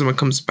if Benzema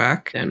comes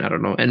back, then I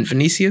don't know. And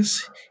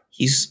Vinicius,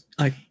 he's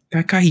like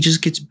that guy. He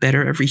just gets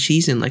better every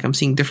season. Like I'm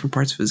seeing different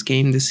parts of his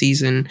game this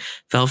season.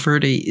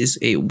 Valverde is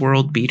a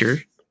world beater,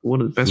 one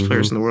of the best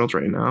players in the world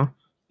right now.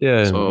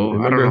 Yeah,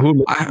 so I don't know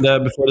who mentioned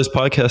that before this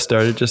podcast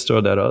started. Just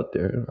throw that out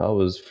there. I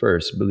was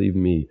first, believe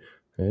me.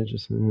 Okay,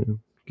 just.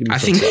 I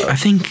think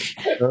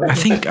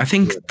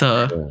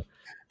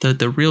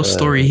the real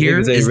story here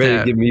is ready that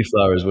to give me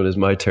flowers when it's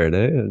my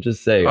turn.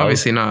 Just say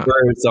obviously not.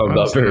 It's all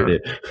about Verde.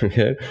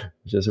 Okay,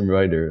 just a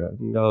reminder.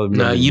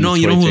 No, you know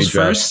who's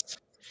first.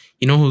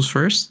 You know who's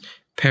first?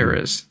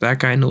 Perez. That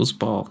guy knows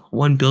ball.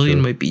 1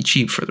 billion might be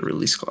cheap for the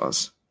release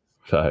clause.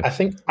 I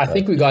think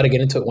we got to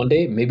get into it one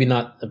day. Maybe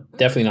not.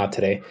 Definitely not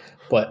today.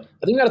 But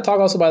I think we got to talk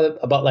also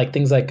about like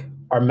things like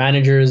our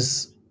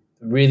managers.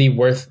 Really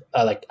worth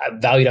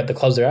valued at the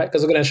clubs they're at,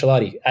 because look at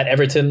Ancelotti at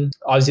Everton.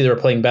 Obviously they were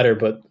playing better,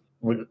 but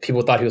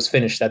people thought he was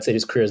finished. That's it.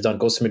 His career is done.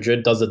 Goes to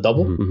Madrid, does the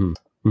double.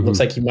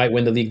 Looks like he might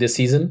win the league this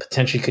season.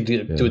 Potentially could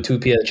do a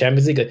 2P at the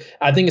Champions League.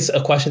 I think it's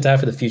a question to have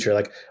for the future.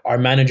 Like, are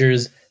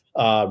managers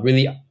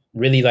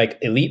really like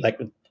elite? Like,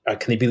 can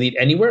they be elite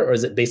anywhere, or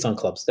is it based on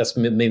clubs? That's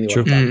mainly what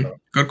I'm talking about.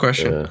 Good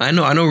question. Yeah. I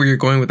know where you're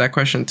going with that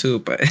question too,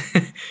 but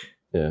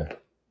yeah.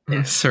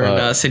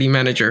 Certain city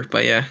manager,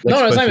 but yeah.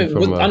 No, it's not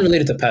even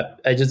unrelated to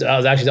Pep. I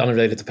was actually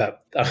unrelated to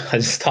Pep. I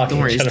just talked. Don't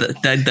worry,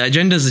 the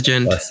agenda's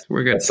agenda.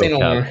 We're good. So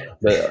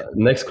the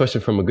next question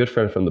from a good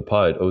friend from the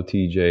pod,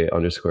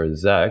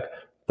 OTJ_Zach.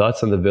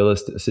 Thoughts on the Villa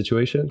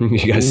situation?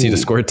 You guys see the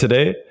score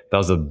today? That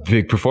was a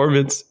big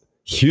performance.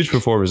 Huge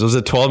performance. Was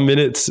it 12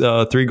 minutes,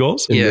 3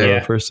 goals in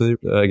the first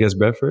against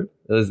Brentford?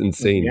 That is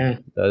insane. Yeah.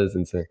 That is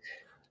insane.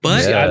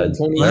 But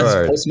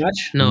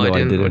post-match? No, I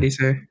didn't. What did he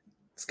say?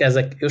 This guy's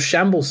like, it was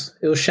shambles.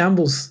 It was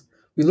shambles.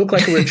 We look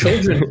like we were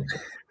children.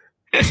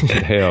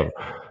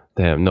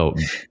 Damn. No,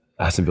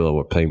 Aston Villa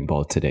were playing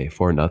ball today.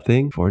 4-0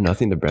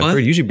 to Brentford.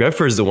 What? Usually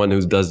Brentford is the one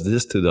who does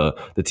this to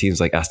the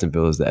teams like Aston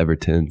Villa's, the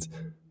Evertons,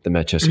 the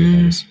Manchester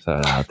United.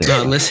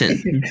 No,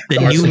 listen. The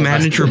new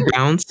manager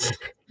bounce.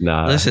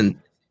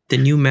 Listen. The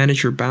new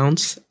manager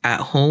bounce at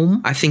home.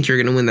 I think you're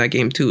going to win that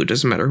game too. It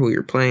doesn't matter who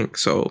you're playing.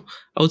 So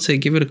I would say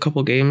give it a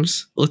couple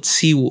games. Let's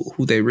see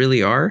who they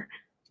really are.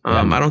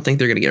 I don't think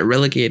they're going to get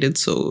relegated,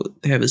 so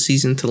they have a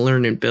season to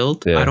learn and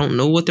build. I don't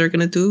know what they're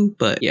going to do,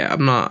 but yeah,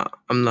 I'm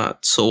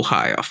not so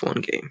high off one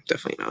game.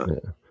 Definitely not.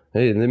 Yeah.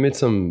 Hey, they made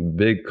some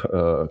big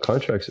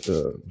contract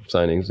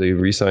signings. They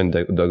re-signed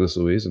Douglas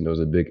Luiz, and there was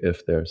a big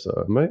if there. So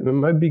it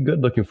might be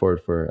good looking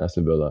forward for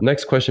Aston Villa.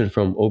 Next question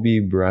from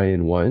Obi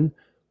Brian 1.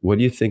 What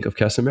do you think of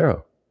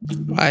Casemiro?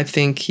 I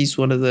think he's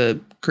one of the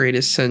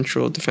greatest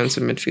central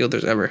defensive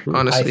midfielders ever,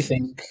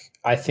 honestly.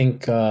 I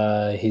think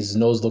his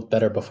nose looked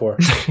better before.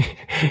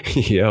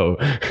 Yo.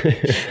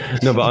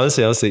 No, but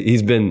honestly,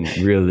 he's been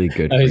really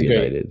good for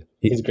United.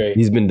 He's great.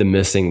 He's been the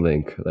missing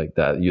link like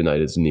that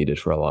United's needed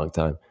for a long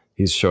time.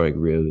 He's showing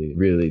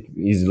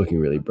he's looking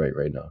really bright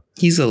right now.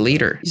 He's a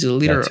leader. He's a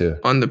leader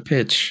on the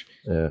pitch.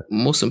 Yeah.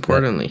 Most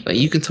importantly, like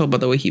you can tell by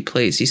the way he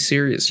plays. He's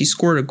serious. He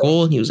scored a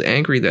goal and he was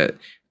angry that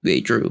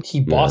they drew.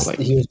 He was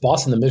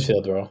bossing the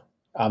midfield, bro.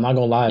 I'm not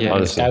gonna lie, man.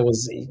 This guy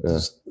was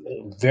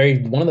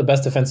one of the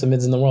best defensive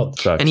mids in the world.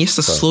 And he has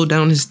to slow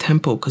down his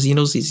tempo because he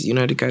knows these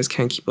United guys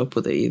can't keep up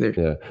with it either.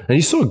 Yeah, and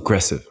he's so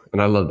aggressive,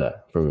 and I love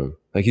that from him.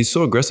 Like he's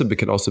so aggressive, but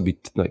can also be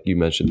like you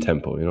mentioned,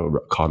 tempo.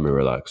 Calm and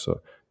relax.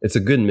 So it's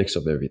a good mix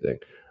of everything.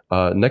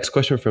 Next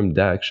question from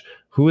Dax.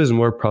 Who is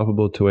more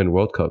probable to win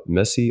World Cup,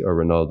 Messi or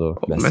Ronaldo?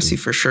 Messi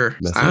for sure.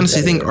 I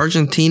honestly think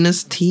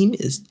Argentina's team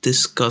is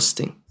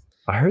disgusting.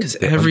 I heard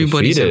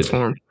everybody's in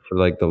form for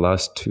like the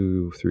last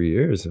 2-3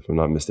 years, if I'm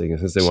not mistaken,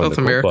 since they won the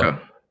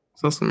Copa.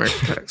 South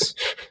America tax.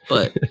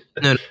 But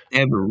no, they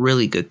have a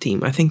really good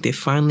team. I think they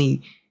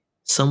finally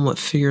somewhat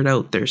figured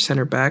out their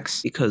center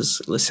backs,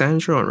 because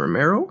Lisandro and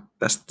Romero,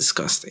 that's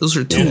disgusting. Those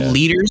are two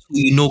leaders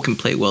who can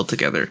play well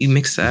together. You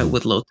mix that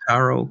with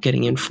Lautaro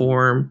getting in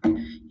form.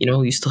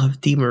 You still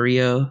have Di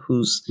Maria,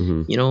 who's,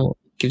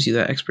 gives you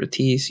that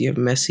expertise. You have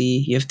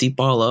Messi, you have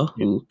Dybala,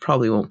 who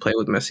probably won't play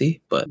with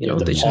Messi, but they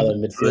just have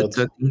midfield.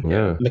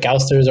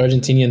 McAllister is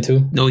Argentinian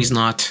too. No, he's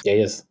not. Yeah,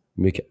 he is.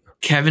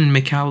 Kevin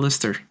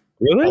McAllister.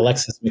 Really?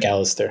 Alexis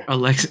McAllister.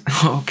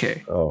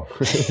 Okay. Oh.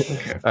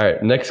 All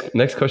right.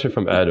 Next question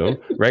from Adam.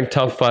 Rank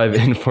top 5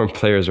 informed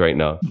players right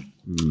now.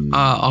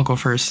 I'll go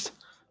first.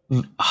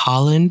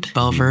 Haaland,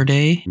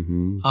 Valverde.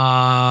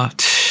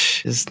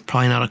 Is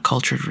probably not a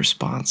cultured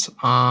response.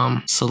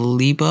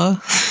 Saliba.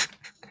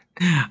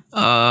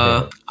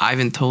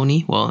 Ivan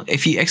Toney. Well,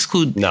 if you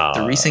exclude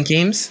the recent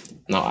games,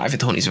 Ivan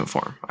Toney's in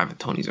form.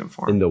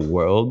 In the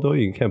world, though,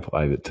 you can't put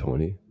Ivan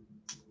Toney.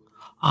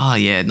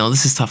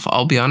 This is tough.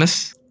 I'll be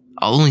honest.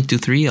 I'll only do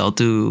 3. I'll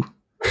do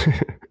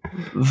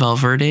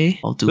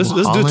Valverde. I'll do Let's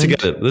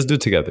do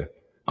it together.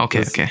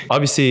 Okay, okay.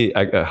 Obviously,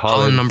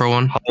 Haaland number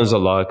one. Haaland's a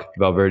lock.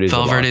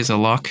 Valverde's a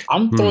lock.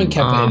 I'm throwing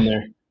Kepa in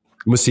there.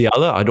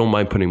 Musiala, I don't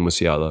mind putting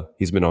Musiala.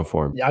 He's been on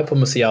form. Yeah, I put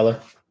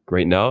Musiala.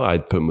 Right now,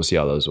 I'd put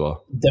Musiala as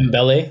well.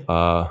 Dembele.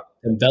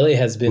 Dembele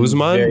has been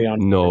very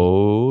on.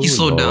 No, he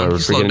slowed down. We're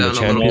forgetting the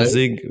Champions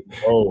League.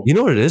 Oh. You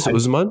know what it is,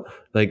 Usman?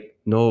 Like,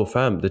 no,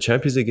 fam. The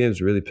Champions League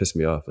games really pissed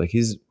me off. Like,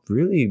 he's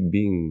really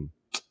being,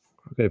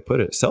 how can I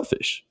put it,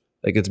 selfish.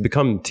 Like, it's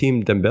become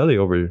Team Dembele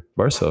over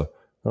Barca.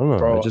 I don't know.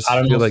 Bro, I just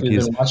feel like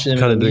he's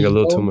kind of doing a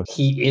little too much.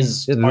 He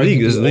is. Yeah, the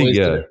league,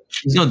 yeah.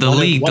 No, the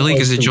league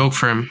is a joke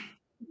for him.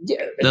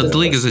 Yeah, the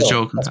league is a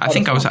joke. I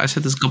think I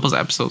said this a couple of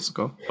episodes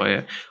ago, but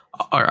yeah.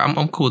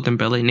 I'm cool with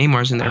Dembele.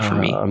 Neymar's in there for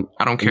me.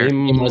 I don't care.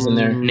 Neymar's in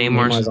there.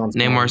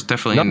 Neymar's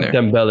definitely in there.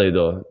 Not Dembele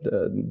though.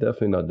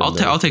 Definitely not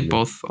Dembele. I'll take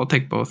both. I'll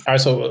take both. All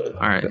right, so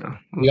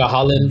we got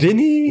Haaland.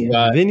 Vinny.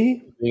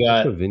 We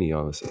got Vinny,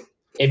 honestly.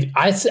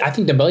 I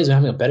think Dembele's been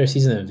having a better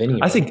season than Vinny.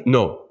 I think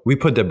no. We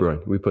put De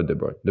Bruyne.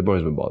 De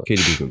Bruyne's been balling.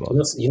 KDB's been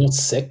balling. You know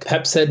what's sick?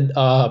 Pep's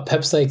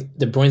like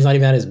De Bruyne's not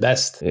even at his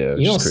best. Yeah,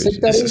 you know what's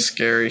sick that is? This is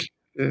scary.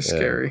 It's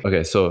scary.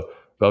 Okay, so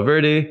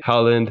Valverde,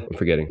 Haaland. I'm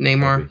forgetting.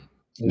 Neymar.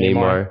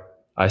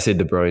 I say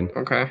De Bruyne.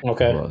 Okay. What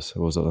was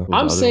the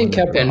I'm saying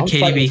Kepa. And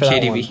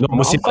KDB. No,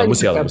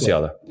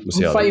 Musiala.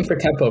 I'm fighting for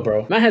Kepa,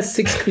 bro. Man has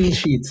 6 clean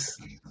sheets.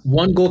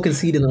 1 goal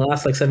conceded in the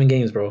last 7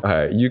 games, bro. All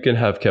right, you can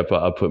have Kepa.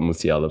 I'll put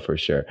Musiala for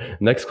sure.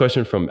 Next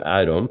question from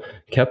Adam.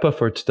 Kepa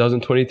for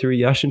 2023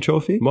 Yashin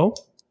Trophy? Mo?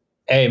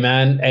 Hey,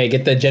 man. Hey,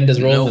 get the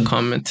agendas rolling. No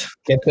comment.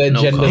 Get the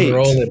agendas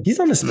rolling. He's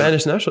on the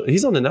Spanish national.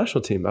 He's on the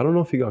national team. I don't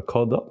know if he got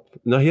called up.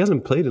 No, he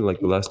hasn't played in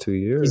like the last 2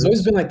 years. He's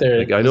always been like there.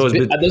 Like, I know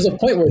there's a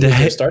point where he's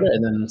their starter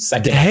and then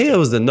second. De Gea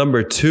was the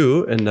number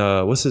 2,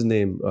 and what's his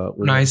name?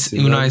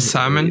 Unai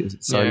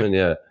Simon.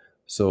 Yeah.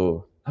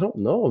 So I don't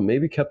know.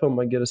 Maybe Kepa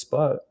might get a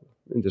spot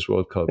in this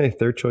World Cup. Hey,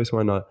 third choice,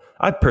 why not?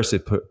 I'd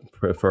personally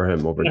prefer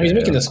him over. He's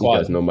making the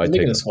squad.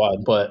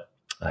 But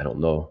I don't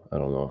know.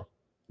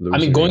 I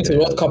mean, going to the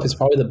World Cup is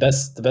probably the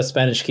best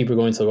Spanish keeper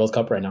going to the World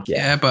Cup right now.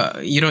 Yeah,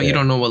 but you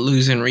don't know what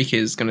Luis Enrique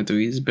is going to do.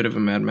 He's a bit of a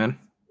madman.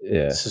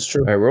 Yeah, this is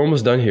true. All right, we're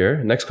almost done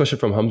here. Next question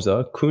from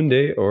Hamza: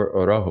 Koundé or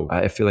Araujo?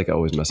 I feel like I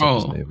always mess up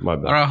his name. My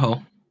bad.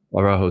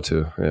 Araujo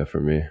too. Yeah, for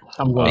me.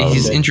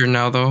 He's injured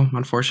now, though.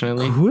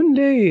 Unfortunately,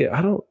 Koundé,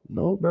 I don't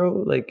know,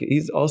 bro. Like,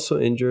 he's also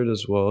injured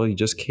as well. He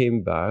just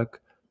came back.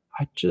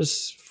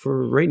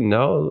 For right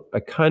now, I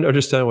kind of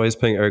understand why he's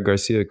playing Eric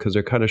Garcia, because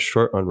they're kind of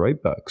short on right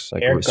backs.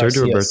 Like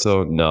Sergio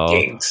Roberto, no.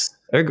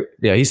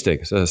 He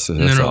stinks. That's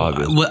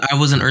obvious. I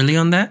wasn't early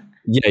on that.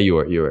 Yeah, you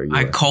were.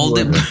 I called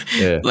him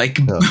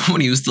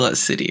when he was still at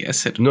City. I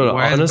said,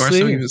 why is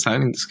Barcelona even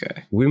signing this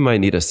guy? We might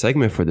need a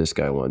segment for this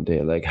guy one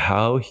day, like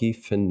how he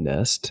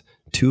finessed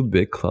 2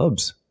 big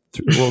clubs.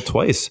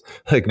 Twice.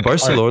 Like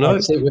Barcelona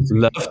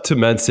left to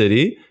Man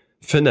City,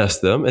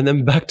 finessed them, and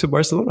then back to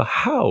Barcelona.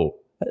 How?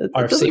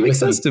 It doesn't make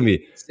sense to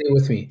me. Stay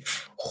with me.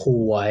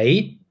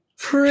 White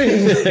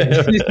prince. No.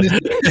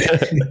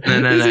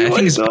 I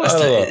think it's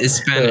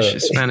Spanish.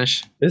 It's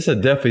Spanish. It's a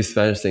definitely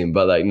Spanish thing,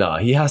 but like, no,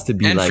 he has to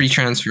be free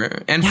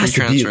transfer.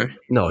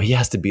 He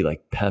has to be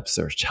like Pep's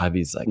or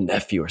Xavi's like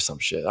nephew or some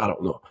shit. I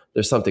don't know.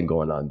 There's something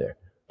going on there.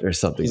 There's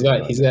something. He's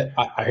got.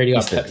 I heard he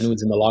got Pep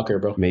nudes in the locker,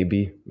 bro.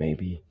 Maybe.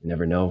 You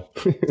never know.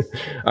 All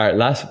right,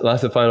 last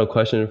and final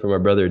question from our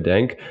brother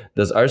Dank.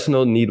 Does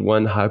Arsenal need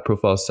one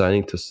high-profile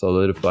signing to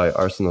solidify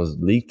Arsenal's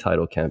league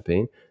title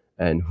campaign?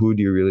 And who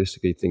do you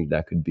realistically think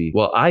that could be?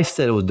 Well, I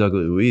said it was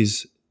Douglas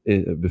Luiz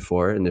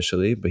before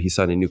initially, but he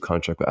signed a new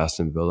contract with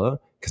Aston Villa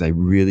because I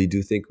really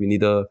do think we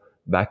need a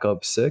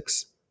backup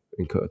 6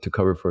 to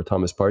cover for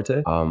Thomas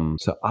Partey.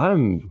 So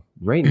I'm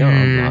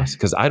lost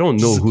because I don't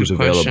know who's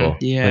available.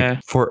 Yeah,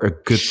 like, for a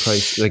good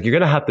price. Like, you're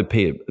gonna have to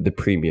pay the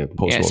premium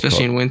post World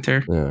especially Cup. In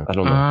winter. Yeah, I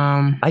don't know.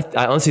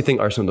 I honestly think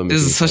Arsenal don't.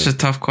 This is such a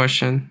tough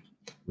question.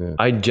 Yeah.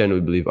 I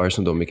genuinely believe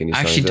Arsenal don't make any signings.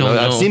 Actually, don't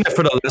know. I've seen it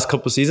for the last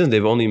couple of seasons.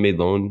 They've only made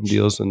loan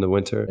deals in the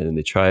winter, and then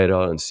they try it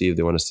out and see if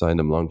they want to sign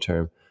them long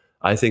term.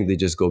 I think they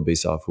just go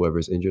based off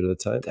whoever's injured at the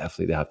time.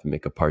 Definitely, they have to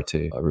make a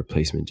Partey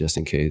replacement just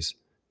in case.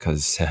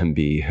 Because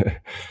Sambi,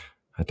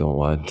 I don't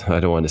want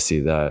to see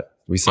that.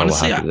 We saw what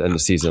happened at the end of the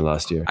season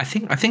last year. I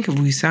think if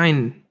we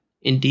sign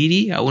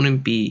Ndidi, I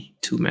wouldn't be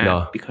too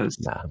mad because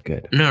I'm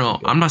good. No,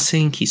 I'm not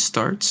saying he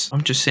starts.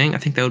 I'm just saying I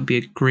think that would be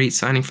a great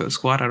signing for the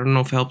squad. I don't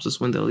know if it helps us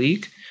win the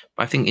league,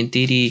 but I think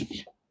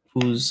Ndidi,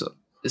 is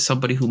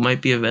somebody who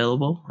might be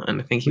available,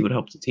 and I think he would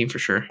help the team for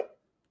sure.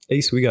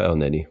 Ace, we got El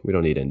Neni. We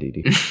don't need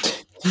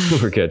Ndidi.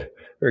 We're good.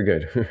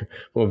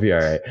 We'll be all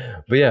right.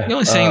 But yeah, you're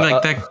only saying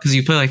like that because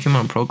you play like him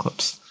on pro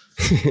clubs.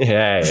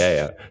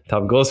 Yeah.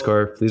 Top goal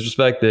scorer. Please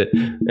respect it.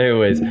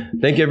 Anyways,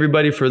 thank you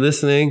everybody for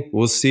listening.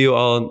 We'll see you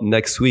all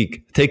next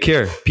week. Take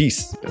care.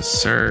 Peace. Yes,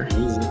 sir.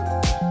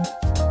 Easy.